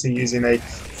Thijs into using a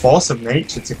Force of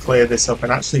Nature to clear this up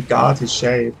and actually guard his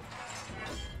Shade.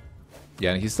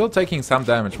 Yeah, and he's still taking some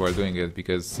damage while doing it,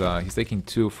 because he's taking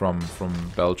 2 from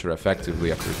Belcher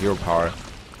effectively after hero power.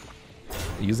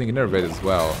 Using Innervate as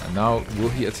well. And now, will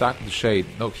he attack the Shade?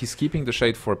 No, he's keeping the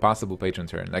Shade for a possible patron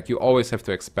turn. Like, you always have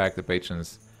to expect the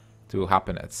patrons to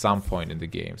happen at some point in the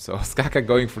game. So Ostkaka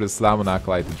going for the Slam on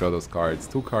Acolyte to draw those cards.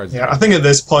 2 cards. Yeah, I think at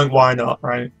this point, why not,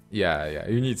 right? Yeah,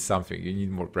 you need something. You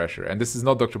need more pressure. And this is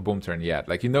not Dr. Boom turn yet.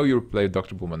 Like, you know you'll play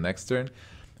Dr. Boom on next turn,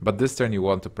 but this turn you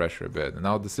want to pressure a bit. And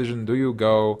now decision, do you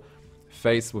go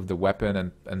face with the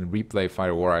weapon and replay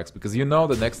Fire War Axe? Because you know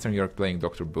the next turn you're playing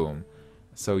Dr. Boom.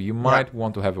 So you might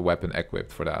want to have a weapon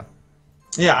equipped for that.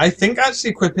 Yeah, I think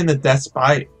actually equipping the Death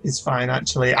Bite is fine,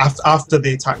 actually, after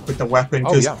the attack with the weapon.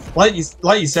 Because,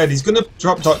 like you said, he's going to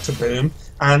drop Dr. Boom,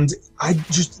 and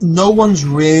no one's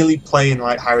really playing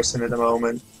like Harrison at the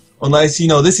moment. Unless, you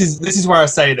know, this is where I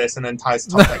say this, and then Thijs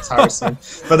top decks Harrison.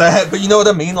 But you know what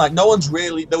I mean? Like, no one's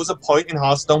really... There was a point in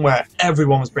Hearthstone where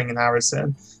everyone was bringing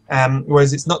Harrison.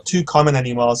 Whereas it's not too common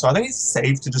anymore, so I think it's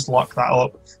safe to just lock that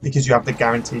up, because you have the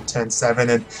guaranteed turn 7,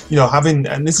 and you know,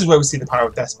 and this is where we see the power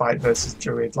of Despite versus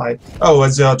Druid. Like, oh,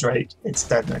 Azure Drake, it's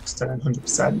dead next turn,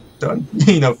 100% done,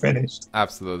 you know, finished.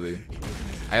 Absolutely.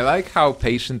 I like how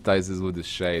patient Thijs is with the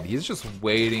Shade. He's just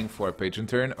waiting for a patron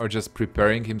turn, or just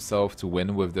preparing himself to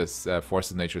win with this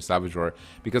Force of Nature Savage Roar.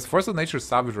 Because Force of Nature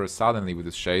Savage Roar suddenly with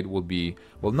the Shade will be,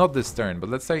 well, not this turn, but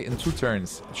let's say in 2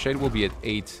 turns, Shade will be at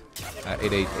 8,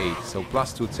 888. So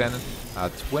plus 2, 10,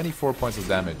 24 points of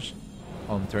damage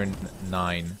on turn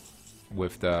 9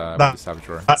 with the Savage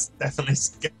Roar. That's definitely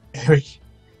scary.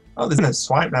 Oh, there's a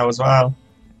swipe now as well.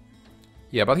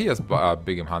 Yeah, but he has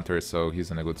Big Hunter, so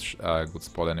he's in a good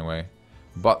spot anyway.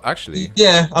 But actually...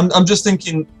 Yeah, I'm just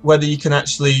thinking whether you can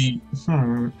actually...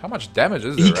 How much damage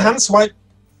is there, He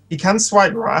can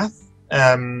swipe Wrath,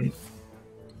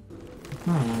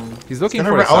 He's looking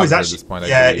for a salvage at this point, I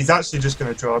believe. he's actually just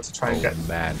going to draw to try and get... Oh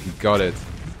man, he got it.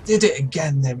 Did it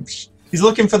again, then. He's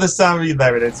looking for the salvage.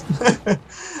 There it is.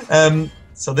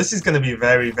 So this is going to be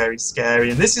very, very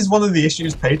scary. And this is one of the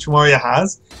issues Patron Warrior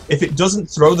has. If it doesn't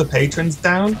throw the patrons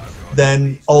down,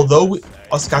 then although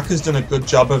Ostkaka's done a good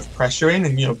job of pressuring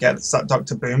and, you know, get that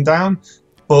Dr. Boom down,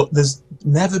 but there's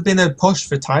never been a push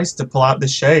for Thijs to pull out the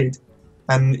shade.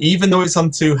 And even though it's on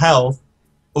 2 health,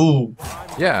 ooh,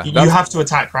 yeah, you have to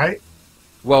attack, right?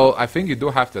 Well, I think you do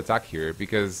have to attack here,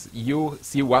 because you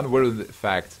see one whirlwind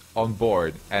effect on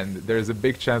board, and there's a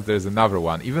big chance there's another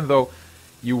one, even though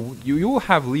you will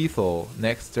have lethal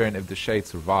next turn if the shade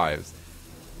survives.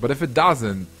 But if it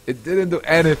doesn't, it didn't do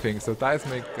anything, so Thijs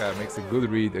makes a good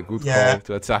read, a good call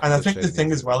to attack. And I think the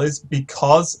thing as well is,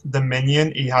 because the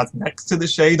minion he has next to the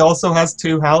shade also has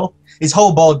 2 health, his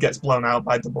whole board gets blown out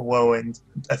by double whirlwind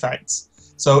effects.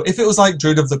 So if it was like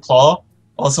Druid of the Claw,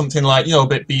 or something like, you know, a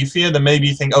bit beefier, then maybe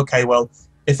you think, okay, well,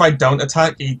 if I don't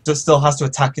attack, he still has to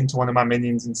attack into one of my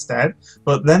minions instead.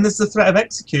 But then there's the threat of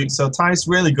execute, so Thijs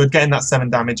really good getting that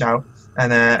 7 damage out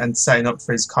and setting up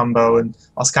for his combo. And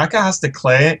Ostkaka has to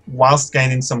clear whilst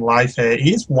gaining some life here.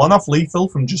 He is 1-off lethal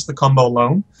from just the combo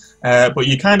alone, but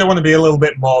you kind of want to be a little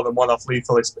bit more than 1-off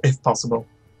lethal if possible.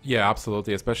 Yeah,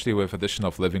 absolutely, especially with addition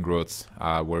of Living Roots,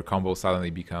 where combo suddenly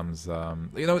becomes,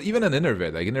 you know, even an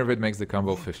Innervid. Like, Innervid makes the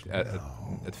combo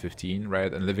at 15,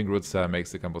 right? And Living Roots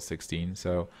makes the combo 16.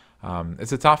 So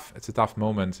it's a tough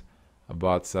moment.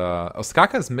 But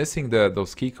Ostkaka is missing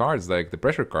those key cards, like the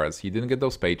pressure cards. He didn't get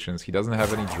those patrons. He doesn't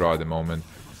have any draw at the moment.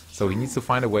 So he needs to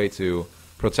find a way to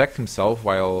protect himself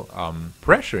while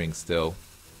pressuring still.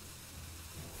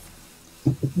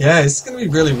 Yeah, it's going to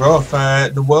be really rough.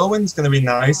 The Whirlwind's going to be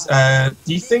nice.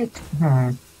 Do you think...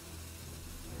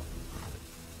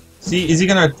 See, is he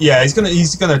going to... Yeah, he's going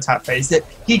to tap face it.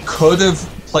 He could have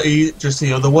played just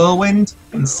the other Whirlwind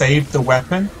and saved the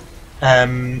weapon.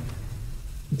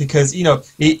 Because, you know,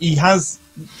 he has...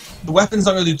 The weapon's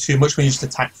not really do too much when you just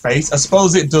attack face. I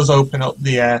suppose it does open up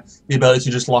the ability to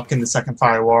just lock in the second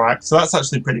Fire War Axe, so that's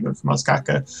actually pretty good from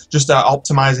Ostkaka. Just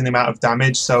optimizing the amount of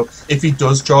damage, so if he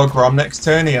does draw Grom next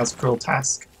turn, he has Cruel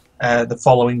Task the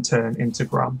following turn into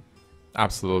Grom.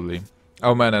 Absolutely.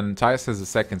 Oh man, and Thijs has a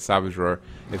second Savage Roar.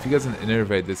 If he gets an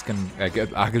Innervate, this can get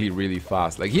ugly really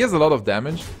fast. Like, he has a lot of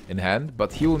damage in hand,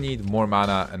 but he will need more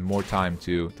mana and more time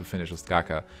to finish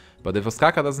Ostkaka. But if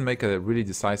Ostkaka doesn't make a really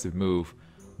decisive move,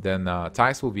 then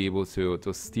Thijs will be able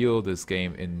to steal this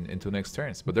game into next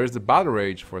turns. But there's the Battle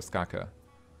Rage for Ostkaka.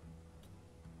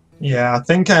 Yeah, I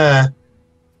think... I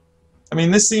mean,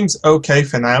 this seems okay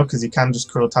for now, because you can just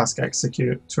Cruel Task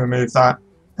Execute to remove that.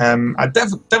 I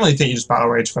definitely think you just Battle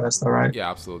Rage first, though, right?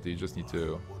 Yeah, absolutely. You just need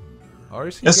to... Or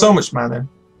is he There's so much mana.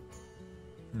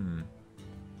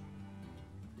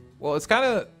 Well, it's kind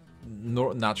of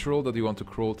natural that you want to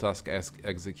Cruel Task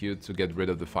Execute to get rid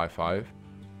of the 5/5.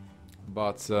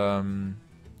 But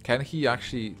can he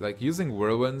actually, like, using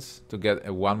Whirlwinds to get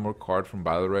one more card from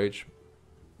Battle Rage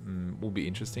will be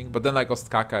interesting. But then, like,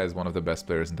 Ostkaka is one of the best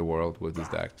players in the world with this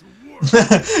deck.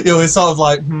 You know, it's sort of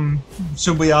like,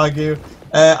 should we argue?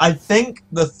 I think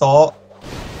the thought,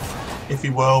 if he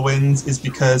Whirlwinds, is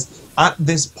because at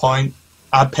this point,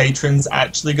 our patron's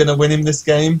actually going to win him this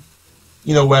game.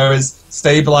 You know, whereas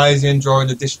stabilizing, drawing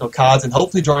additional cards, and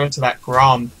hopefully drawing to that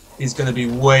Grom is going to be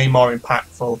way more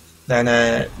impactful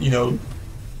than you know,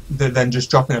 than just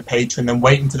dropping a patron and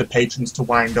waiting for the patrons to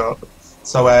wind up.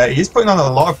 So he's putting on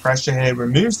a lot of pressure here.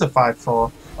 Removes the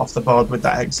 5/4 off the board with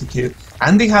that execute,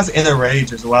 and he has Inner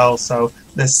Rage as well. So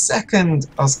the second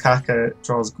Ostkaka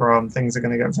draws Grom, things are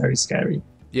going to get very scary.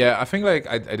 Yeah, I think like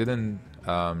I didn't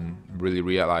really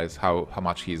realize how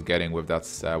much he's getting with that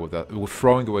with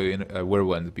throwing away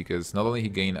Whirlwind, because not only he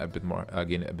gained a bit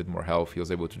more health, he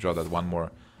was able to draw that one more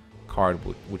card,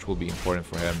 which will be important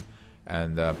for him,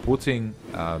 and putting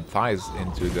Thijs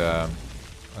into the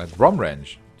Grom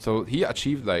range. So he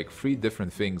achieved like 3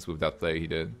 different things with that play he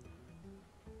did.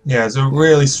 Yeah, it's a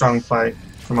really strong play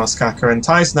from Ostkaka, and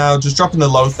Thijs now just dropping the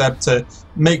Lotheb to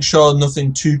make sure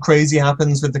nothing too crazy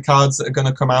happens with the cards that are going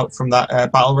to come out from that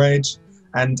Battle Rage.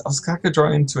 And Ostkaka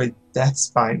drawing into a Death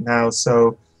Spite now,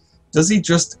 so does he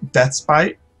just Death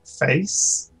Spite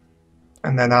face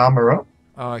and then armor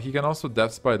up? He can also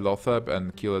Death Spite Lotheb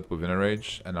and kill it with Inner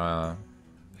Rage, and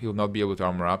he'll not be able to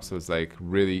armor up, so it's like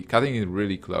really cutting it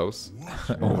really close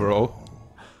overall.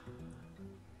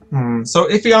 So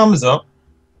if he armors up,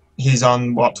 he's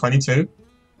on what, 22?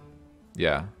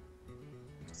 Yeah.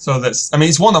 So that's, I mean,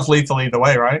 it's 1-off lethal either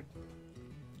way, right?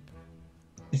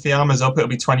 If he armors up, it'll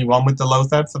be 21 with the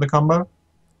Lotheb for the combo.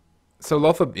 So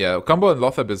Lotheb, yeah, combo and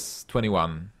Lotheb is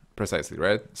 21% Precisely,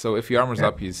 right? So if he armors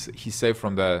up, he's safe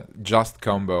from the just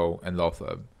combo and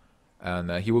Lothab.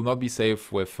 And he will not be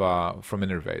safe with from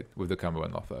Innervate with the combo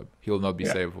and Lothab. He will not be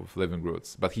safe with Living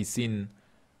Roots. But he's seen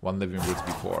one Living Roots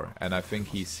before, and I think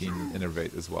he's seen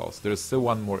Innervate as well. So there's still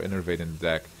one more Innervate in the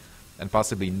deck, and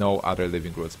possibly no other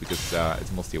Living Roots because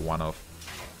it's mostly a one-off.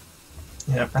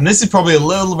 Yeah, and this is probably a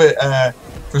little bit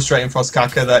frustrating for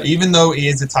Ostkaka, that even though he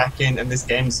is attacking and this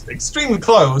game's extremely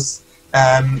close,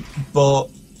 but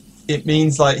it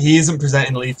means like he isn't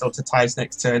presenting lethal to Thijs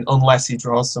next turn unless he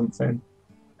draws something.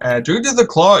 Druid of the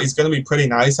Claw is going to be pretty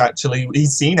nice, actually.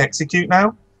 He's seen Execute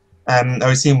now, or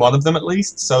he's seen one of them at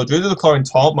least. So Druid of the Claw in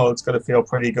taunt mode is going to feel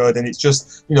pretty good, and it's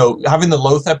just, you know, having the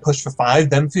Lothar push for 5,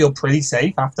 then feel pretty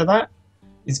safe after that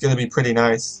is going to be pretty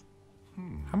nice.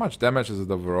 How much damage is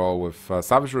it overall? With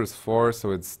Savager is 4,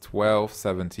 so it's 12,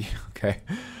 70. Okay,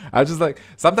 I just like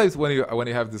sometimes when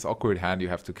you have this awkward hand, you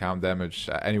have to count damage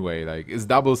anyway. Like, is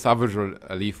double Savager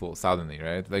lethal suddenly,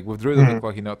 right? Like with Druid of the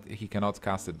Claw, he cannot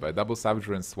cast it, but double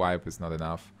Savager and swipe is not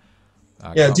enough.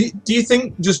 Yeah, do you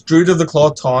think just Druid of the Claw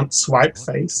taunt swipe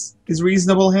face is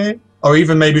reasonable here, or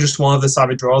even maybe just one of the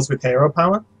Savage draws with hero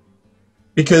power?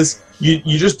 Because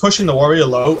you're just pushing the warrior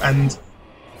low and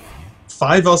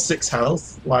 5 or 6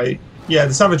 health, like, yeah,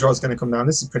 the Savage Draw is going to come down.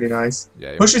 This is pretty nice.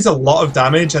 Yeah, pushes a lot of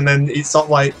damage, and then it's not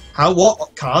like,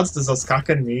 what cards does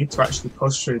Ostkaka need to actually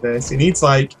push through this? He needs,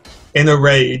 like, Inner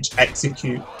Rage,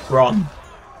 Execute, Ron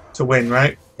to win,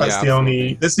 right? That's the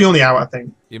only out, I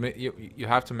think. You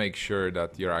have to make sure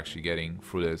that you're actually getting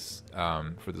through this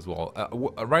wall.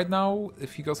 Right now,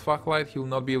 if he goes Fucklight, he will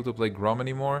not be able to play Grom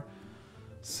anymore.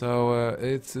 So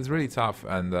it's really tough,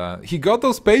 and he got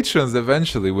those patrons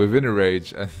eventually with Inner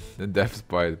Rage and Death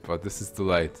Bite, but this is too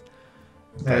late.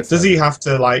 Yeah, does he have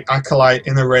to like Acolyte,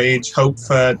 Inner Rage, hope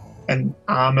for an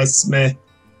Armor Smith,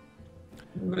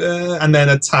 and then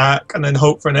attack, and then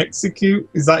hope for an Execute?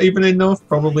 Is that even enough?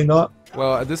 Probably not.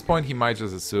 Well, at this point he might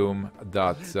just assume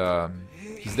that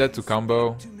he's dead to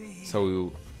combo,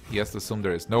 so he has to assume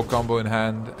there is no combo in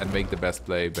hand and make the best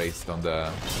play based on the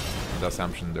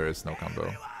assumption there is no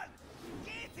combo.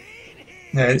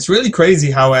 Yeah, it's really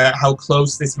crazy how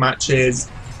close this match is,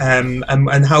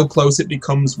 and how close it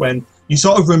becomes when you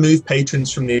sort of remove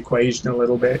patrons from the equation a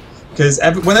little bit. Because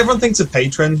when everyone thinks of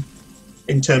patron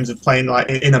in terms of playing like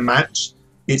in a match,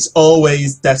 it's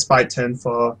always Deathbite turn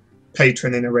 4,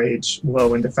 patron in a rage,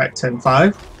 whirlwind effect turn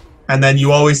 5. And then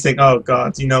you always think, oh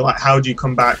god, you know, like how do you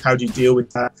come back? How do you deal with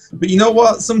that? But you know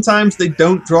what? Sometimes they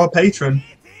don't draw patron.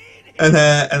 And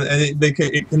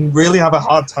it can really have a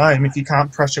hard time if you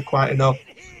can't pressure quite enough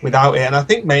without it. And I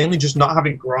think mainly just not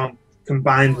having Grom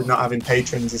combined with not having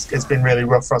patrons has been really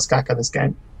rough for Ostkaka this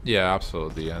game. Yeah,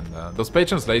 absolutely. And those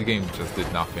patrons late game just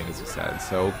did nothing, as you said.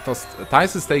 So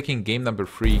Thijs is taking game number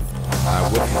 3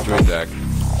 with his Druid deck.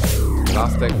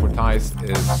 Last deck for Thijs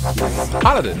is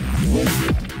Paladin.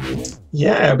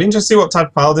 Yeah, it'll be interesting to see what type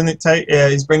of Paladin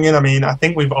he's bringing. I mean, I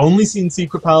think we've only seen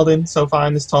Secret Paladin so far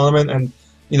in this tournament, and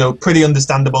you know, pretty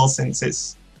understandable since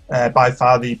it's by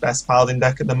far the best Paladin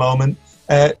deck at the moment.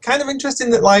 Kind of interesting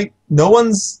that like no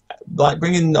one's like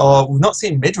bringing, or we've not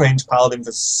seen mid-range Paladin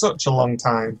for such a long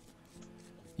time.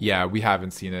 Yeah, we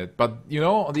haven't seen it. But, you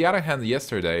know, on the other hand,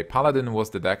 yesterday, Paladin was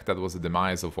the deck that was the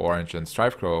demise of Orange and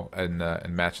Strifecrow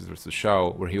in matches versus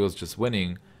Show, where he was just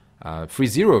winning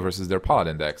 3-0 versus their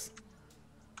Paladin decks.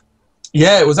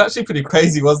 Yeah, it was actually pretty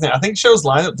crazy, wasn't it? I think Show's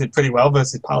lineup did pretty well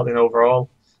versus Paladin overall.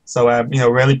 So, you know,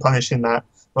 really punishing that.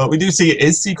 But we do see it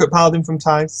is Secret Paladin from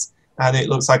Thijs, and it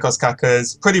looks like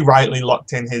Ostkaka's pretty rightly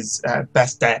locked in his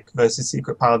best deck versus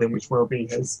Secret Paladin, which will be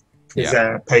his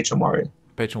Patron Warrior.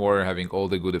 Patron Warrior having all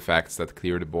the good effects that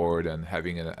clear the board and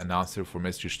having an answer for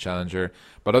Mistress Challenger.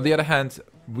 But on the other hand,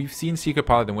 we've seen Secret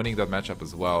Paladin winning that matchup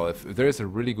as well. If there is a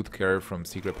really good curve from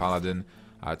Secret Paladin,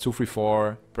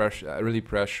 2-3-4, really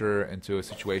pressure into a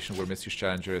situation where Mistress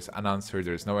Challenger is unanswered,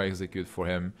 there's no execute for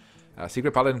him.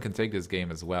 Secret Paladin can take this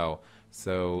game as well.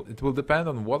 So it will depend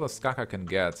on what Ostkaka can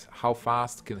get. How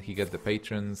fast can he get the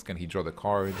patrons? Can he draw the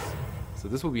cards? So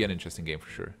this will be an interesting game for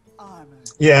sure.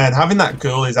 Yeah, and having that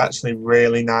ghoul is actually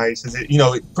really nice. As it, you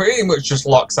know, it pretty much just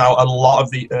locks out a lot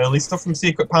of the early stuff from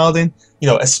Secret Paladin. You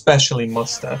know, especially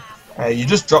Muster. You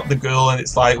just drop the ghoul and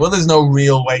it's like, well, there's no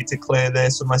real way to clear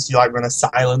this unless you like run a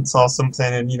silence or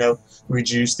something and, you know,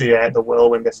 reduce the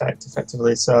whirlwind effect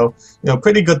effectively. So, you know,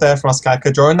 pretty good there from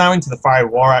Ostkaka. Drawing now into the Fire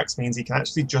War Axe means he can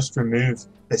actually just remove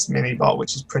this mini bot,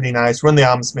 which is pretty nice. Run the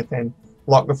Armorsmith in,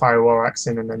 lock the Fire War Axe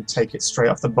in, and then take it straight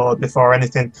off the board before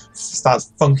anything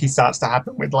funky starts to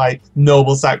happen with like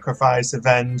Noble Sacrifice,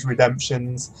 Avenge,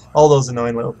 Redemptions, all those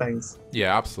annoying little things.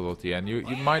 Yeah, absolutely. And you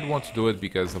might want to do it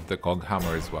because of the Cog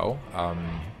Hammer as well.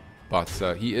 but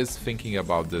he is thinking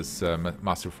about this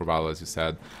Master for Battle, as you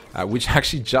said, which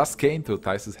actually just came to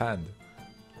Thijs' hand.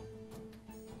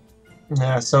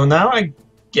 Yeah, so now I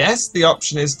guess the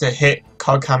option is to hit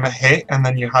Coghammer hit, and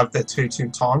then you have the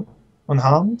 2/2 taunt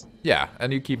unharmed. Yeah,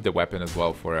 and you keep the weapon as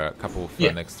well for a couple of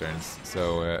next turns,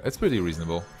 so it's pretty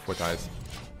reasonable for Thijs.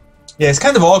 Yeah, it's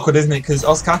kind of awkward, isn't it? Because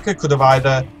Ostkaka could have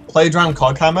either played around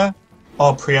Coghammer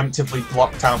or preemptively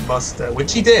blocked out Buster,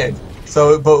 which he did.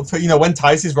 So, but for, when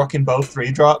Thijs is rocking both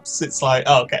 3-drops, it's like,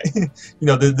 oh, okay,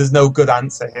 there's no good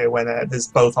answer here when there's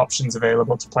both options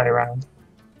available to play around.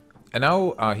 And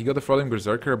now he got the Throttling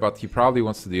Berserker, but he probably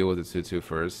wants to deal with the 2/2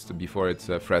 first before it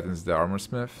threatens the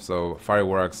Armorsmith. So Fire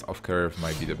Waraks off curve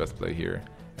might be the best play here,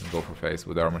 and go for face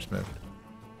with the Armorsmith.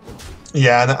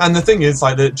 Yeah, and the thing is,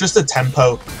 like, just the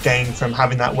tempo gain from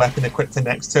having that weapon equipped the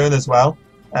next turn as well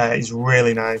is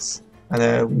really nice.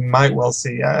 And we might well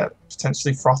see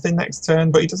potentially Frothing next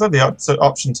turn, but he does have the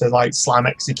option to like slam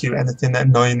execute anything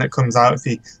annoying that comes out if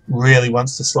he really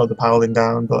wants to slow the Paladin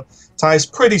down. But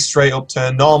Thijs, pretty straight up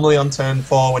turn, normally on turn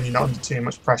 4 when you're not under too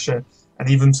much pressure, and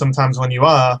even sometimes when you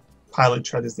are, Pilot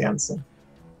Tread is the answer.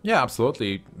 Yeah,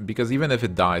 absolutely, because even if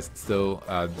it dies, it still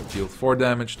deals 4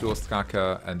 damage to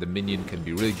Ostkaka, and the minion can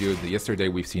be really good. Yesterday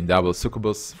we've seen double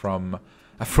Succubus from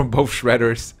both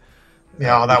Shredders.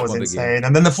 Yeah, that was insane.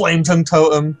 And then the Flame Tongue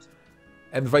Totem.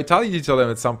 And Vitality Totem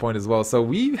at some point as well. So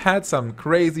we had some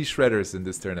crazy Shredders in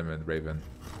this tournament, Raven.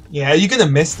 Yeah, are you going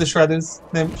to miss the Shredders,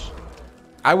 Nimsh?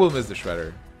 I will miss the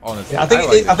Shredder, honestly. Yeah,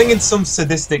 I think in some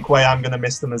sadistic way I'm going to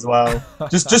miss them as well.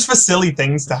 just for silly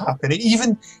things to happen.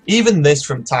 Even this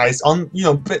from Thijs, on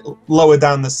a bit lower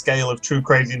down the scale of true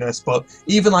craziness, but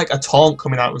even like a taunt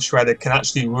coming out with Shredder can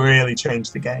actually really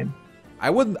change the game. I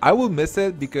will miss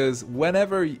it because when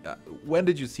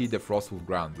did you see the Frostwolf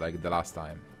Ground, like the last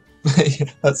time? Yeah,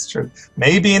 that's true.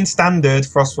 Maybe in Standard,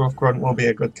 Frostwolf Grunt will be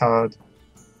a good card.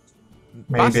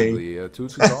 Maybe.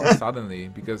 Possibly, 2/2 suddenly,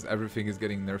 because everything is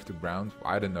getting nerfed to ground.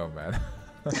 I don't know, man.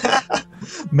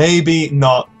 Maybe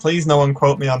not. Please no one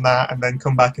quote me on that and then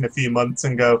come back in a few months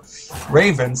and go,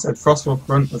 Raven said Frostwolf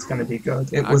Grunt was going to be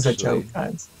good. It was a joke,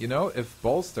 guys. If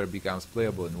Bolster becomes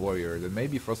playable in Warrior, then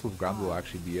maybe Frostwolf Grunt will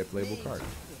actually be a playable card.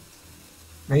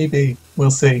 Maybe.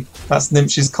 We'll see. That's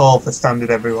Nimsh's call for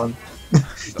Standard, everyone.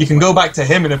 You can go back to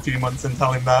him in a few months and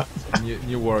tell him that.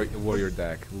 New Warrior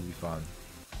deck will be fun.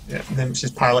 Yeah, Nimsh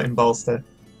is piloting Bolster.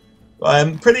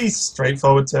 Pretty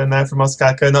straightforward turn there from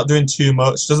Ostkaka, not doing too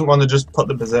much. Doesn't want to just put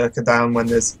the Berserker down when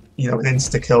there's an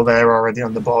insta-kill there already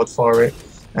on the board for it.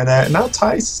 And now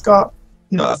Thijs has got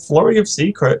a flurry of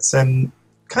secrets, and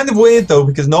kind of weird though,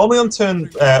 because normally on turn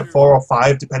 4 or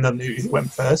 5, depending on who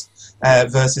went first,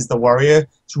 versus the Warrior,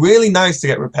 it's really nice to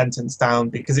get Repentance down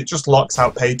because it just locks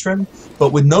out Patron.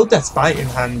 But with no Death's Bite in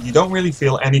hand, you don't really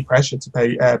feel any pressure to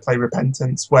play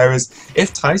Repentance. Whereas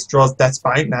if Thijs draws Death's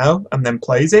Bite now and then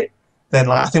plays it, then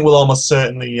I think we'll almost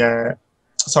certainly, if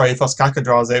Ostkaka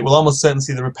draws it, we'll almost certainly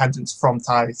see the Repentance from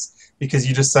Thijs, because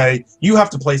you just say, you have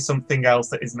to play something else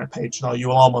that isn't a Patron, or you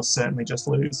will almost certainly just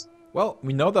lose. Well,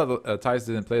 we know that Thijs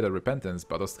didn't play the Repentance,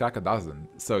 but Ostkaka doesn't.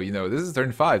 So, this is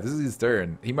turn 5, this is his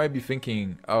turn. He might be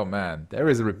thinking, oh man, there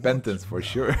is a Repentance for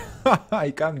sure.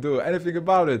 I can't do anything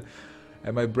about it.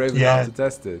 Am I brave enough to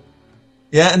test it?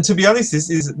 Yeah, and to be honest, this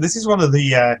is one of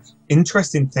the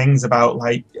interesting things about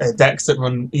decks that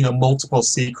run multiple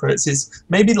secrets. It's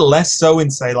maybe less so in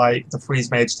say like the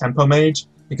Freeze Mage, Tempo Mage,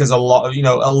 because a lot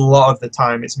of the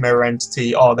time it's Mirror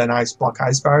Entity or then Ice Block,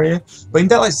 Ice Barrier. But in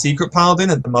deck like Secret Paladin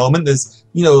at the moment, there's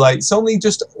it's only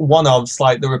just one-offs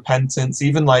like the Repentance,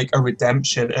 even like a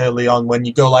Redemption early on when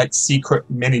you go like Secret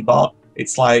Mini Bot.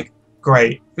 It's like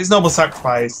great. If it's Noble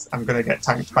Sacrifice, I'm gonna get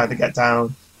tanked by the Get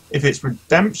Down. If it's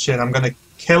Redemption, I'm going to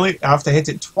kill it. I have to hit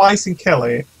it twice and kill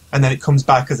it, and then it comes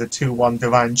back as a 2/1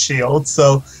 Divine Shield.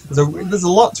 So there's a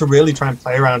lot to really try and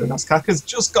play around, and Ostkaka's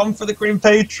just gone for the Green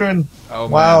Patron. Oh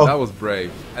wow. Man, that was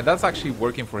brave. And that's actually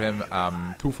working for him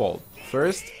twofold.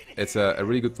 First, it's a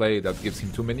really good play that gives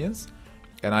him 2 minions,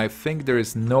 and I think there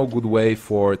is no good way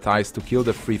for Thijs to kill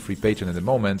the free Patron at the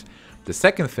moment. The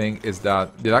second thing is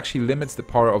that it actually limits the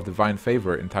power of Divine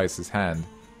Favor in Thijs' hand.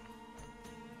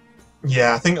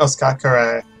 Yeah, I think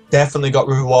Ostkaka definitely got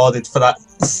rewarded for that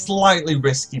slightly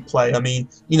risky play. I mean,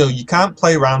 you can't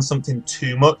play around something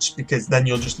too much because then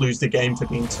you'll just lose the game for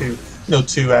being too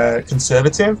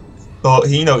conservative. But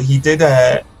he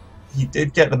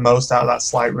did get the most out of that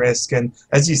slight risk. And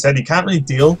as you said, he can't really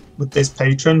deal with this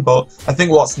Patron. But I think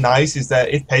what's nice is that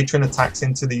if Patron attacks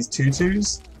into these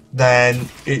 2/2s, then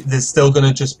there's still going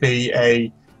to just be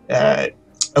a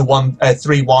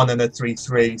 3/1 and a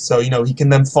 3/3, so he can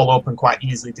then follow up and quite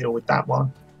easily deal with that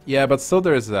one. Yeah, but still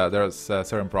there's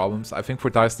certain problems. I think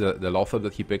for Thijs, the Lothar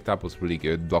that he picked up was really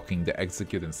good, blocking the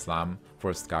execute and slam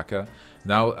for Ostkaka.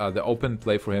 Now the open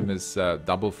play for him is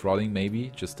double throttling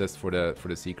maybe, just test for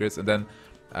the secrets, and then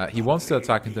he wants to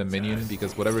attack into a minion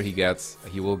because whatever he gets,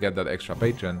 he will get that extra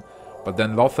patron. But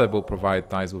then Lothar will provide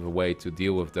Thijs with a way to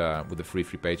deal with the free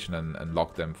patron and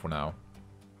lock them for now.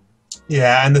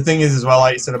 Yeah, and the thing is as well,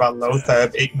 like you said about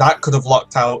Lothar, that could have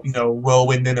locked out, you know,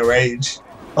 Whirlwind in a Rage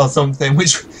or something,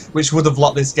 which would have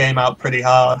locked this game out pretty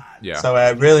hard. Yeah.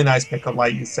 So really nice pickup,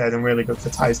 like you said, and really good for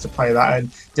Thijs to play that.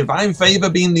 And Divine Favor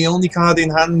being the only card in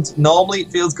hand, normally it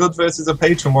feels good versus a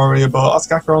Patron Warrior, but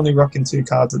Ostkaka only rocking 2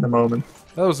 cards at the moment.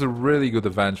 That was a really good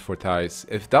advantage for Thijs.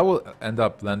 If that will end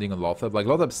up landing on Lothar, like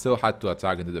Lothar still had to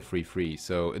attack into the 3/3,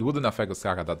 so it wouldn't affect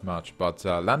Ostkaka that much. But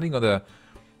landing on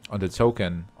the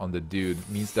token on the dude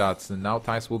means that now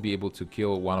Thijs will be able to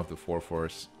kill one of the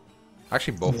 4/4s.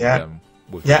 Actually, both of them.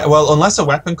 Yeah, well, unless a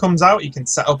weapon comes out, you can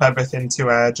set up everything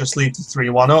to just leave the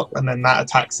 3/1 up, and then that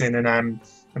attacks in and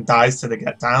dies to the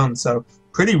get down. So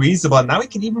pretty reasonable. And now he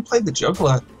can even play the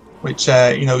juggler, which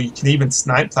you know, you can even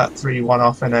snipe that 3/1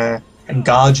 off and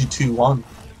guard you 2/1.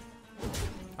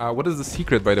 What is the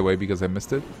secret, by the way? Because I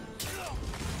missed it.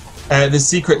 The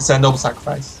secret's a noble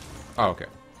sacrifice. Oh, okay.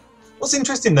 What's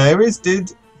interesting there is,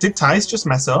 did Thijs just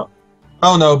mess up?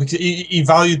 Oh no, because he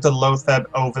valued the Lothar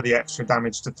over the extra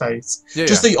damage to face. Yeah,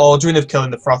 just the ordering of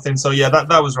killing the Frothing. So yeah,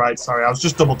 that was right. Sorry, I was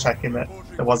just double checking that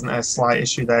there wasn't a slight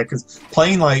issue there, because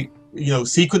playing, like, you know,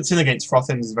 sequencing against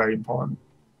Frothing is very important.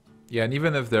 Yeah, and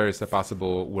even if there is a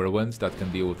possible Whirlwind that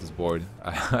can deal with this board,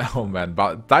 oh man,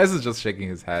 but Thijs is just shaking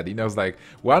his head. He knows like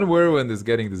one Whirlwind is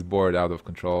getting this board out of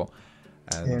control,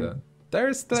 and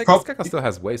there's like Ostkaka still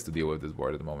has ways to deal with this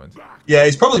board at the moment. Yeah,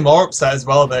 he's probably more upset as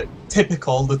well that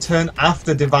typical, the turn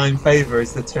after Divine Favor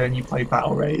is the turn you play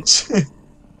Battle Rage.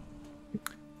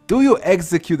 Do you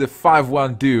execute a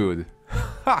 5/1 dude?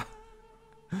 Ha!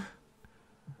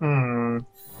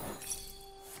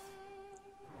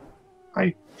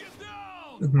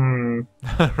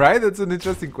 Right? That's an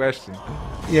interesting question.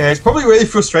 Yeah, it's probably really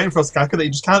frustrating for Ostkaka that you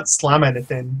just can't slam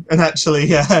anything and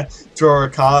actually draw a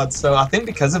card. So I think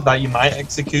because of that, you might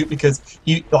execute, because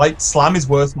slam is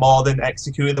worth more than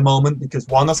execute at the moment, because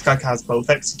one, Ostkaka has both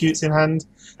executes in hand,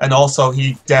 and also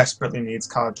he desperately needs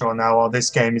card draw now, or this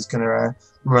game is going to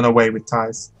run away with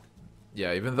Thijs.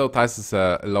 Yeah, even though Thijs is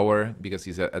lower because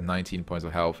he's at 19 points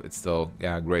of health, it's still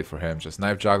great for him. Just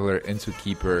Knife Juggler into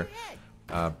Keeper.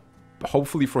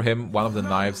 Hopefully for him, one of the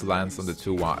knives lands on the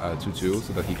 2/2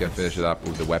 so that he can finish it up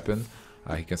with the weapon.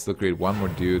 He can still create one more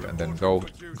dude and then go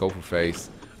for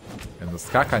face. And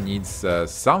Ostkaka needs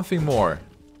something more.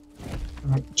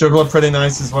 Juggler pretty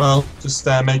nice as well. Just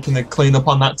making the cleanup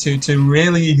on that 2/2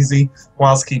 really easy,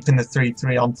 whilst keeping the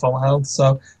 3/3 on full health.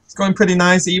 So it's going pretty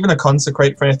nice. Even a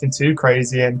Consecrate for anything too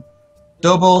crazy, and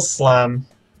double slam.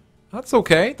 That's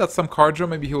okay. That's some card draw.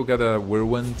 Maybe he'll get a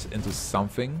Whirlwind into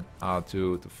something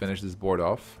to finish this board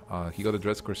off. He got a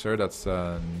Dread Corsair. That's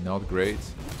not great.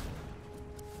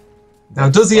 Now,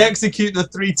 does he execute the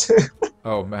 3/2?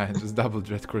 Oh man, just double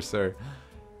Dread Corsair.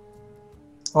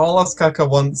 All Ostkaka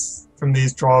wants from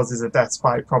these draws is a Death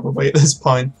Spike, probably at this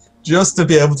point, just to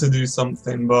be able to do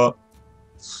something. But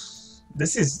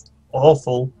this is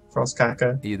awful for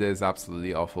Ostkaka. It is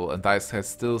absolutely awful, and Thijs has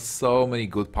still so many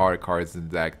good power cards in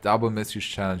the deck. Double Misuse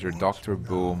Challenger, Dr.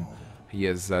 Boom, he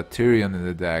has Tyrion in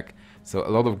the deck, so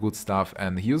a lot of good stuff,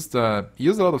 and he used a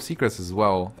lot of secrets as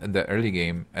well in the early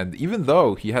game, and even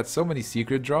though he had so many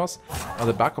secret draws, on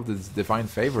the back of this Divine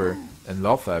Favor and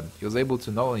Lothar, he was able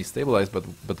to not only stabilize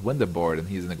but win the board, and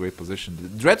he's in a great position. The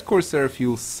Dread Corsair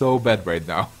feels so bad right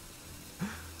now.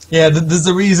 Yeah, there's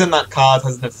a reason that card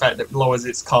has an effect that lowers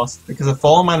its cost, because a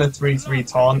 4-mana 3/3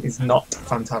 taunt is not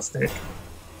fantastic.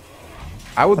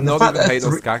 I would not even hate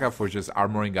Ostkaka for just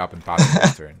armoring up and passing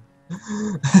his turn.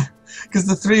 Because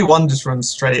the 3/1 just runs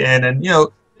straight in, and, you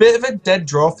know, bit of a dead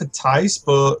draw for Thijs,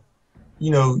 but,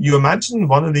 you know, you imagine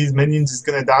one of these minions is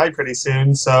going to die pretty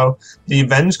soon, so the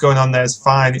Avenge going on there is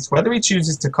fine. It's whether he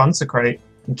chooses to Consecrate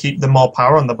and keep the more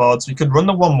power on the board. So you could run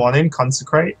the 1/1 in,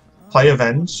 Consecrate, play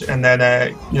Avenge, and then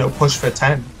you know, push for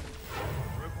 10.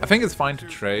 I think it's fine to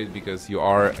trade because you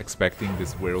are expecting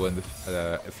this Whirlwind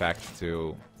effect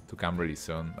to come really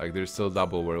soon. Like, there's still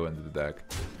double Whirlwind in the deck.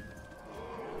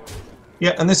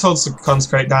 Yeah, and this holds the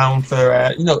Consecrate down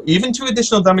for you know, even 2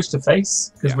 additional damage to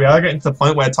face, because we are getting to the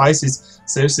point where Thijs is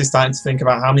seriously starting to think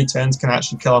about how many turns can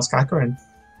actually kill Ostkaka in.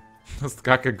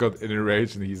 Ostkaka got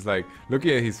enraged and he's like,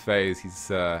 looking at his face,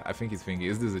 he's I think he's thinking,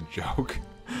 is this a joke?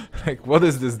 Like, what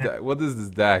is this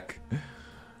deck?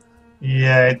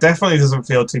 Yeah, it definitely doesn't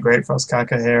feel too great for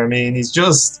Ostkaka here. I mean, he's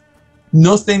just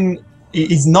nothing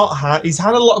he's not had. He's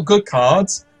had a lot of good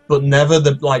cards, but never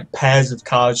the like pairs of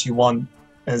cards you want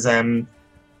as the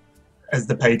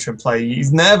patron player.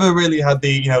 He's never really had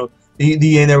the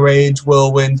the Inner Rage,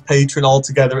 Whirlwind, Patron all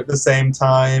together at the same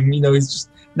time. He's just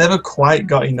never quite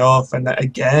got enough. And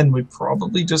again, we're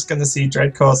probably just going to see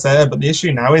Dread Corsair. But the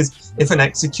issue now is if an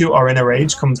Execute or Inner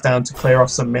Rage comes down to clear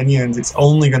off some minions, it's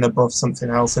only going to buff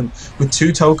something else. And with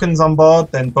 2 tokens on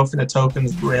board, then buffing a token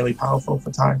is really powerful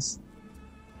for Thijs.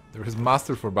 There is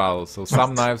Master for Battle, so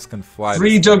some knives can fly.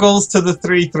 3 juggles to the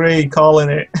 3/3, calling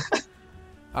it.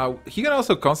 He can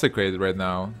also consecrate right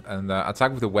now and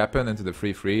attack with a weapon into the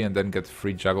 3/3 and then get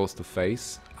 3 juggles to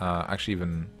face. Actually,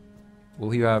 even will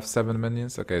he have 7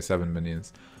 minions? Okay, 7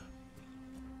 minions.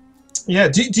 Yeah.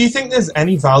 Do you think there's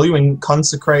any value in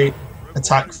consecrate,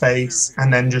 attack face,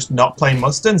 and then just not play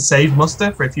muster and save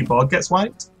muster for if your board gets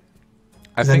wiped?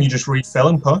 Then you just refill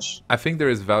and push. I think there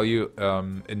is value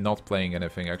in not playing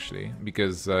anything actually,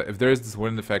 because if there is this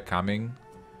wind effect coming,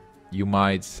 you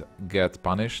might get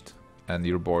punished. And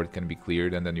your board can be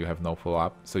cleared, and then you have no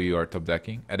follow-up, so you are top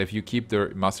decking. And if you keep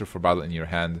the Master for Battle in your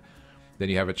hand, then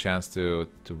you have a chance to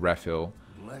refill.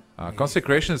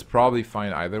 Consecration is probably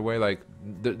fine either way. Like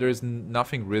there's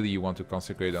nothing really you want to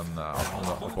consecrate on the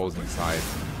opposing side,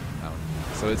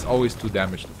 so it's always 2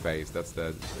 damage to face. That's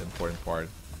the important part.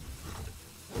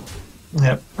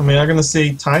 Yeah, I mean, I'm gonna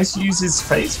see Thijs uses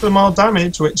face for more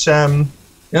damage, which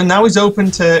now he's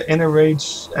open to Inner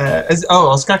Rage.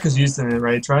 Ostkaka's used an Inner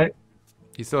Rage, right?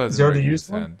 He still has already used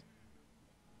one.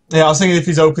 Yeah, I was thinking if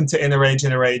he's open to Inner Rage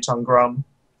on Grom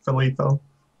for lethal.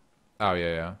 Oh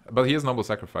yeah. But he has Noble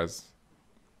Sacrifice.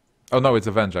 Oh no, it's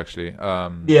Avenge actually.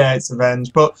 Yeah, it's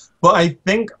Avenge. But I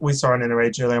think we saw an Inner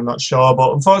Rage earlier, I'm not sure.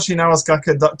 But unfortunately now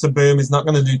Ostkaka Dr. Boom is not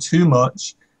going to do too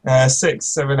much. 6,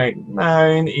 7, 8,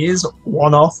 9 is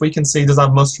 1 off. We can see he does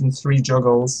have muster and 3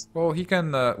 juggles. Well, he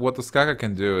can. What Ostkaka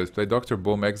can do is play Dr.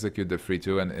 Boom, execute the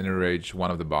 3/2, and Inner Rage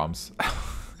one of the bombs.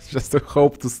 Just to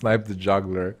hope to snipe the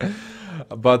juggler.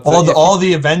 But all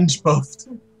the Avenge buffed.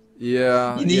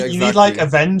 Yeah, you need like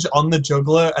Avenge on the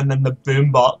juggler and then the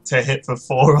Boom bot to hit for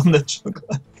 4 on the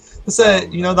juggler. So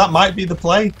that might be the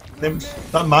play.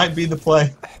 That might be the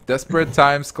play. Desperate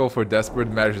times call for desperate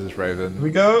measures, Raven. Here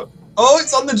we go. Oh,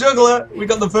 it's on the juggler. We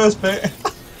got the first bit.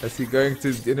 Is he going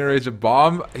to Inner Rage a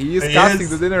bomb? He is casting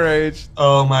the Inner Rage.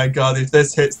 Oh my god! If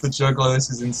this hits the juggler, this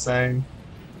is insane.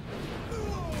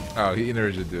 Oh, he Inner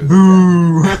Rage a dude.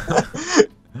 Boo!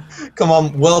 Come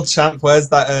on, world champ. Where's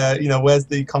that? Where's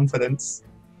the confidence?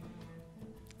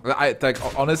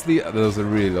 Honestly, there was a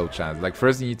really low chance. Like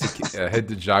first you need to hit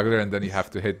the juggler, and then you have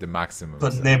to hit the maximum.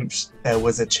 But so. Nymph, there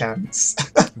was a chance.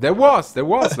 There was.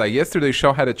 Like yesterday,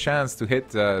 Shaw had a chance to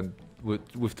hit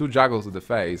with 2 juggles to the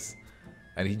face,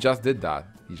 and he just did that.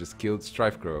 He just killed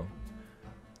Strife Crow.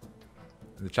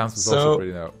 And the chance was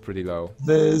also pretty low.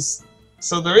 There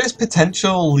is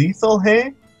potential lethal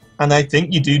here, and I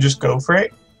think you do just go for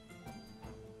it.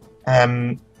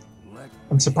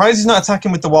 I'm surprised he's not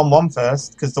attacking with the 1/1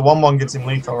 first, because the 1/1 gives him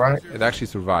lethal, right? It actually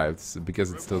survived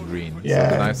because it's still green. Yeah.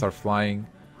 So the knives are flying.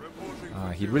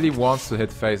 He really wants to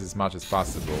hit face as much as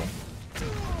possible.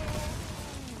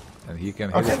 And he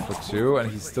can hit it for 2,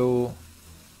 and he's still...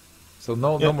 So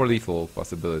no more lethal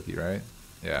possibility, right?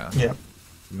 Yeah. Yeah.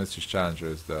 Mistress Challenger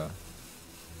is the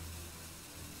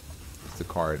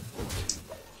card.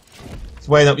 He's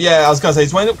weighing up. Yeah, I was gonna say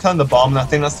he's weighing up kind of the bomb, and I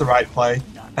think that's the right play.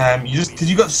 Because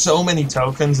you got so many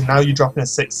tokens, and now you're dropping a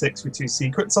 6/6 with 2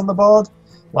 secrets on the board.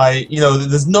 Like,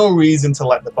 there's no reason to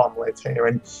let the bomb live here.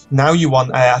 And now you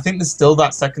want, I think there's still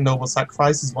that second Noble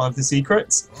Sacrifice is one of the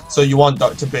secrets. So you want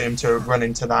Dr. Boom to run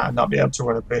into that and not be able to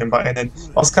run a Boom button. And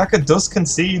Ostkaka does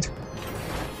concede.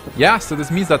 Yeah, so this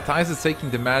means that Thijs is taking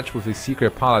the match with his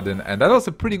Secret Paladin, and that was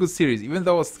a pretty good series, even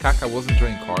though Ostkaka wasn't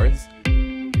drawing cards.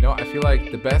 I feel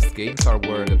like the best games are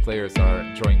where the players are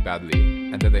drawing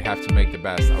badly, and then they have to make the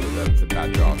best out of the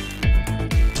bad draw.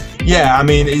 Yeah, I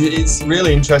mean, it's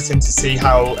really interesting to see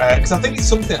how, because I think it's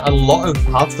something a lot of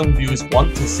Hearthstone viewers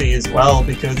want to see as well,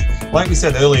 because, like we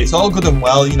said earlier, it's all good and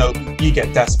well, you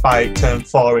get Death Spike turn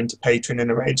 4 into Patron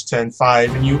in a Rage turn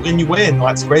 5, and you win,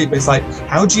 that's great, but it's like,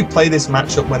 how do you play this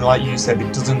matchup when, like you said,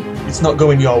 it's not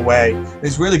going your way?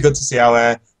 It's really good to see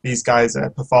how these guys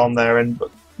perform there, and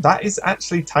that is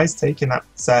actually Thijs taking that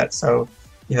set, so,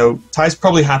 Thijs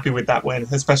probably happy with that win,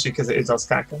 especially because it is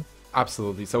Ostkaka.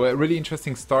 Absolutely. So a really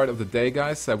interesting start of the day,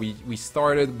 guys. We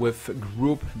started with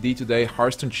Group D today,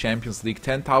 Hearthstone Champions League,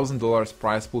 $10,000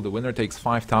 prize pool. The winner takes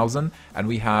 $5,000, and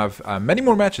we have many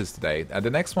more matches today. The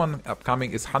next one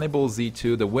upcoming is Hannibal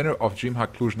Z2, the winner of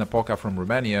DreamHack Cluj-Napoca from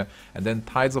Romania, and then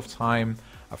Tides of Time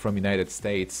from United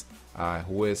States,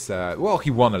 who is, well,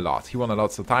 he won a lot. He won a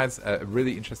lot. So Thijs, a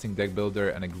really interesting deck builder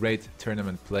and a great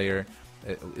tournament player,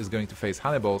 is going to face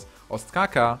Hannibals.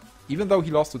 Ostkaka, even though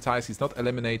he lost to Thijs, he's not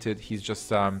eliminated. He's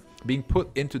just being put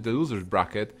into the loser's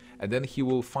bracket, and then he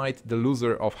will fight the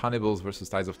loser of Hannibals versus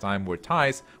Ties of Time, where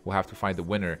Thijs will have to find the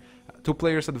winner. 2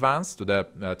 players advance to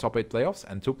the top 8 playoffs,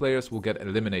 and 2 players will get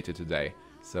eliminated today.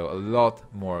 So a lot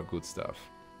more good stuff.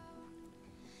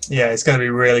 Yeah, it's going to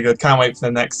be really good. Can't wait for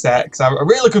the next set, because I'm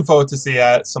really looking forward to see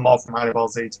some more from Hannibal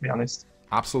Z, to be honest.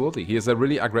 Absolutely. He is a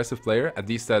really aggressive player. At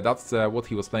least that's what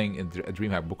he was playing in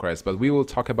DreamHack Bucharest. But we will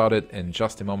talk about it in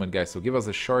just a moment, guys. So give us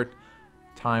a short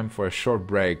time for a short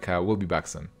break. We'll be back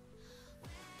soon.